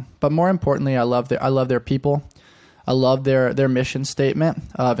 But more importantly, I love their people. I love their mission statement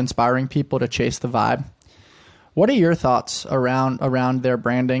of inspiring people to chase the vibe. What are your thoughts around their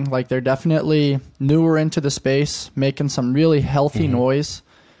branding? Like, they're definitely newer into the space, making some really healthy noise,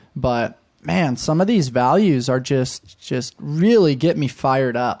 but man, some of these values are just really get me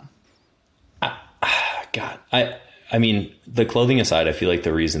fired up. God, I mean, the clothing aside, I feel like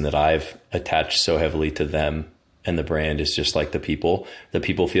the reason that I've attached so heavily to them and the brand is just like the people. The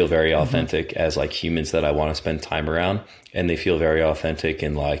people feel very authentic as like humans that I want to spend time around, and they feel very authentic,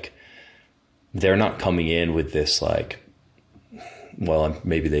 and like they're not coming in with this like, well,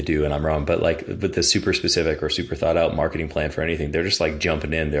 maybe they do and I'm wrong, but like with the super specific or super thought out marketing plan for anything. They're just like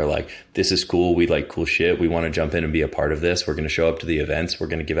jumping in. They're like, this is cool. We like cool shit. We want to jump in and be a part of this. We're going to show up to the events. We're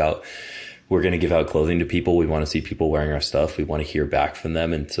going to give out clothing to people. We want to see people wearing our stuff. We want to hear back from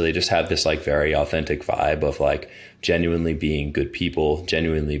them. And so they just have this like very authentic vibe of like genuinely being good people,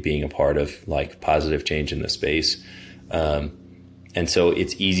 genuinely being a part of like positive change in the space. And so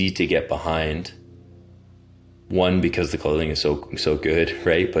it's easy to get behind, one, because the clothing is so good,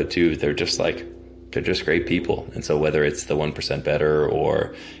 right? But two, they're just great people. And so whether it's the 1% better,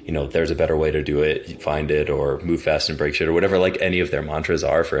 or, you know, there's a better way to do it, find it, or move fast and break shit, or whatever, like any of their mantras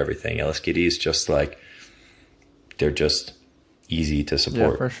are for everything, LSKD is just like, they're just easy to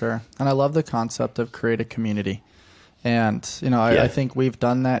support. Yeah, for sure. And I love the concept of create a community. And, you know, I think we've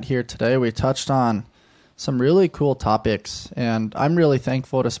done that here today. We touched on some really cool topics, and I'm really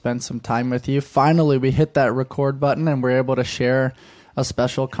thankful to spend some time with you. Finally, we hit that record button and we're able to share a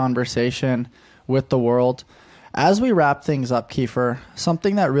special conversation with the world. As we wrap things up, Kiefer,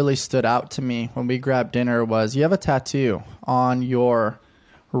 something that really stood out to me when we grabbed dinner was you have a tattoo on your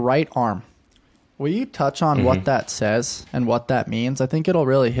right arm. Will you touch on what that says and what that means? I think it'll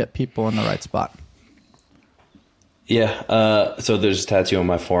really hit people in the right spot. Yeah. So there's a tattoo on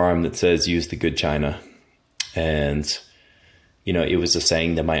my forearm that says, use the good China. And, you know, it was a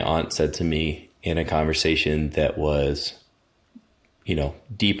saying that my aunt said to me in a conversation that was, you know,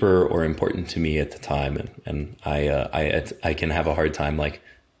 deeper or important to me at the time. And I can have a hard time like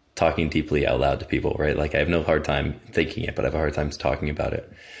talking deeply out loud to people, right? Like I have no hard time thinking it, but I have a hard time talking about it.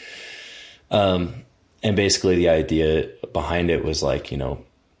 And basically the idea behind it was like, you know,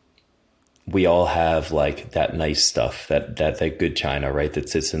 we all have like that nice stuff, that good china, right? That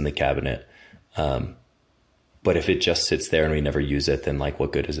sits in the cabinet. But if it just sits there and we never use it, then like,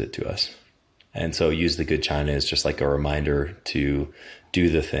 what good is it to us? And so use the good china is just like a reminder to do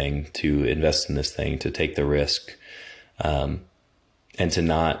the thing, to invest in this thing, to take the risk, and to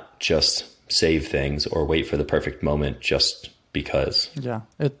not just save things or wait for the perfect moment just because. Yeah,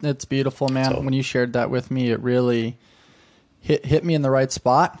 it's beautiful, man. So, when you shared that with me, it really hit me in the right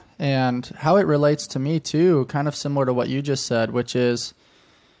spot. And how it relates to me too, kind of similar to what you just said, which is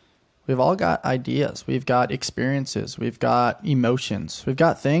we've all got ideas, we've got experiences, we've got emotions, we've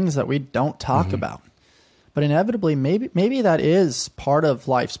got things that we don't talk about. But inevitably, maybe that is part of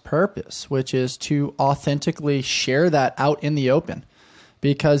life's purpose, which is to authentically share that out in the open.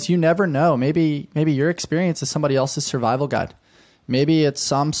 Because you never know, maybe your experience is somebody else's survival guide. Maybe it's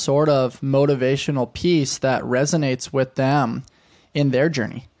some sort of motivational piece that resonates with them in their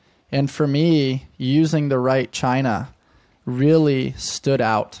journey. And for me, using the right china really stood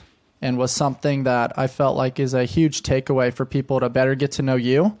out and was something that I felt like is a huge takeaway for people to better get to know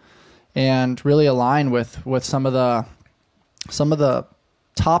you and really align with some of the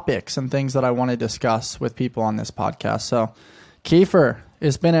topics and things that I want to discuss with people on this podcast. So Kiefer,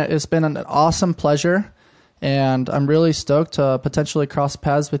 it's been an awesome pleasure, and I'm really stoked to potentially cross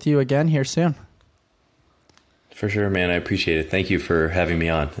paths with you again here soon. For sure, man. I appreciate it. Thank you for having me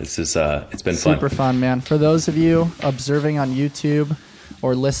on. This is it's been fun. Super fun, man. For those of you observing on YouTube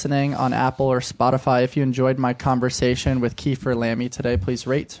or listening on Apple or Spotify, if you enjoyed my conversation with Kiefer Lammey today, please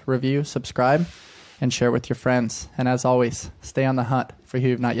rate, review, subscribe, and share with your friends. And as always, stay on the hunt for who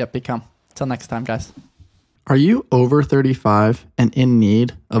you've not yet become. Until next time, guys. Are you over 35 and in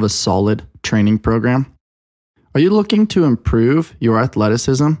need of a solid training program? Are you looking to improve your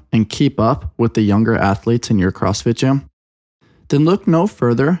athleticism and keep up with the younger athletes in your CrossFit gym? Then look no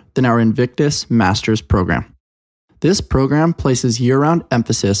further than our Invictus Masters program. This program places year-round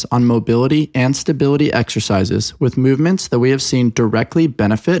emphasis on mobility and stability exercises with movements that we have seen directly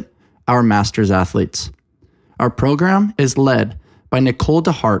benefit our Masters athletes. Our program is led by Nicole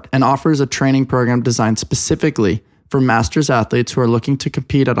DeHart and offers a training program designed specifically for Masters athletes who are looking to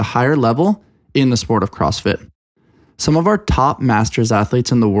compete at a higher level in the sport of CrossFit. Some of our top Masters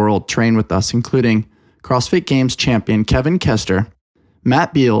athletes in the world train with us, including CrossFit Games champion Kevin Kester,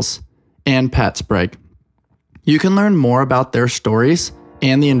 Matt Beals, and Pat Sprague. You can learn more about their stories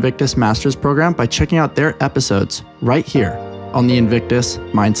and the Invictus Masters program by checking out their episodes right here on the Invictus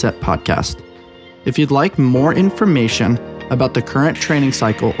Mindset Podcast. If you'd like more information about the current training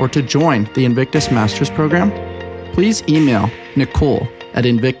cycle or to join the Invictus Masters program, please email Nicole at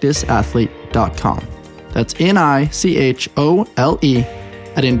invictusathlete.com. That's NICHOLE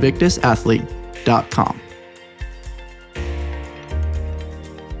at invictusathlete.com.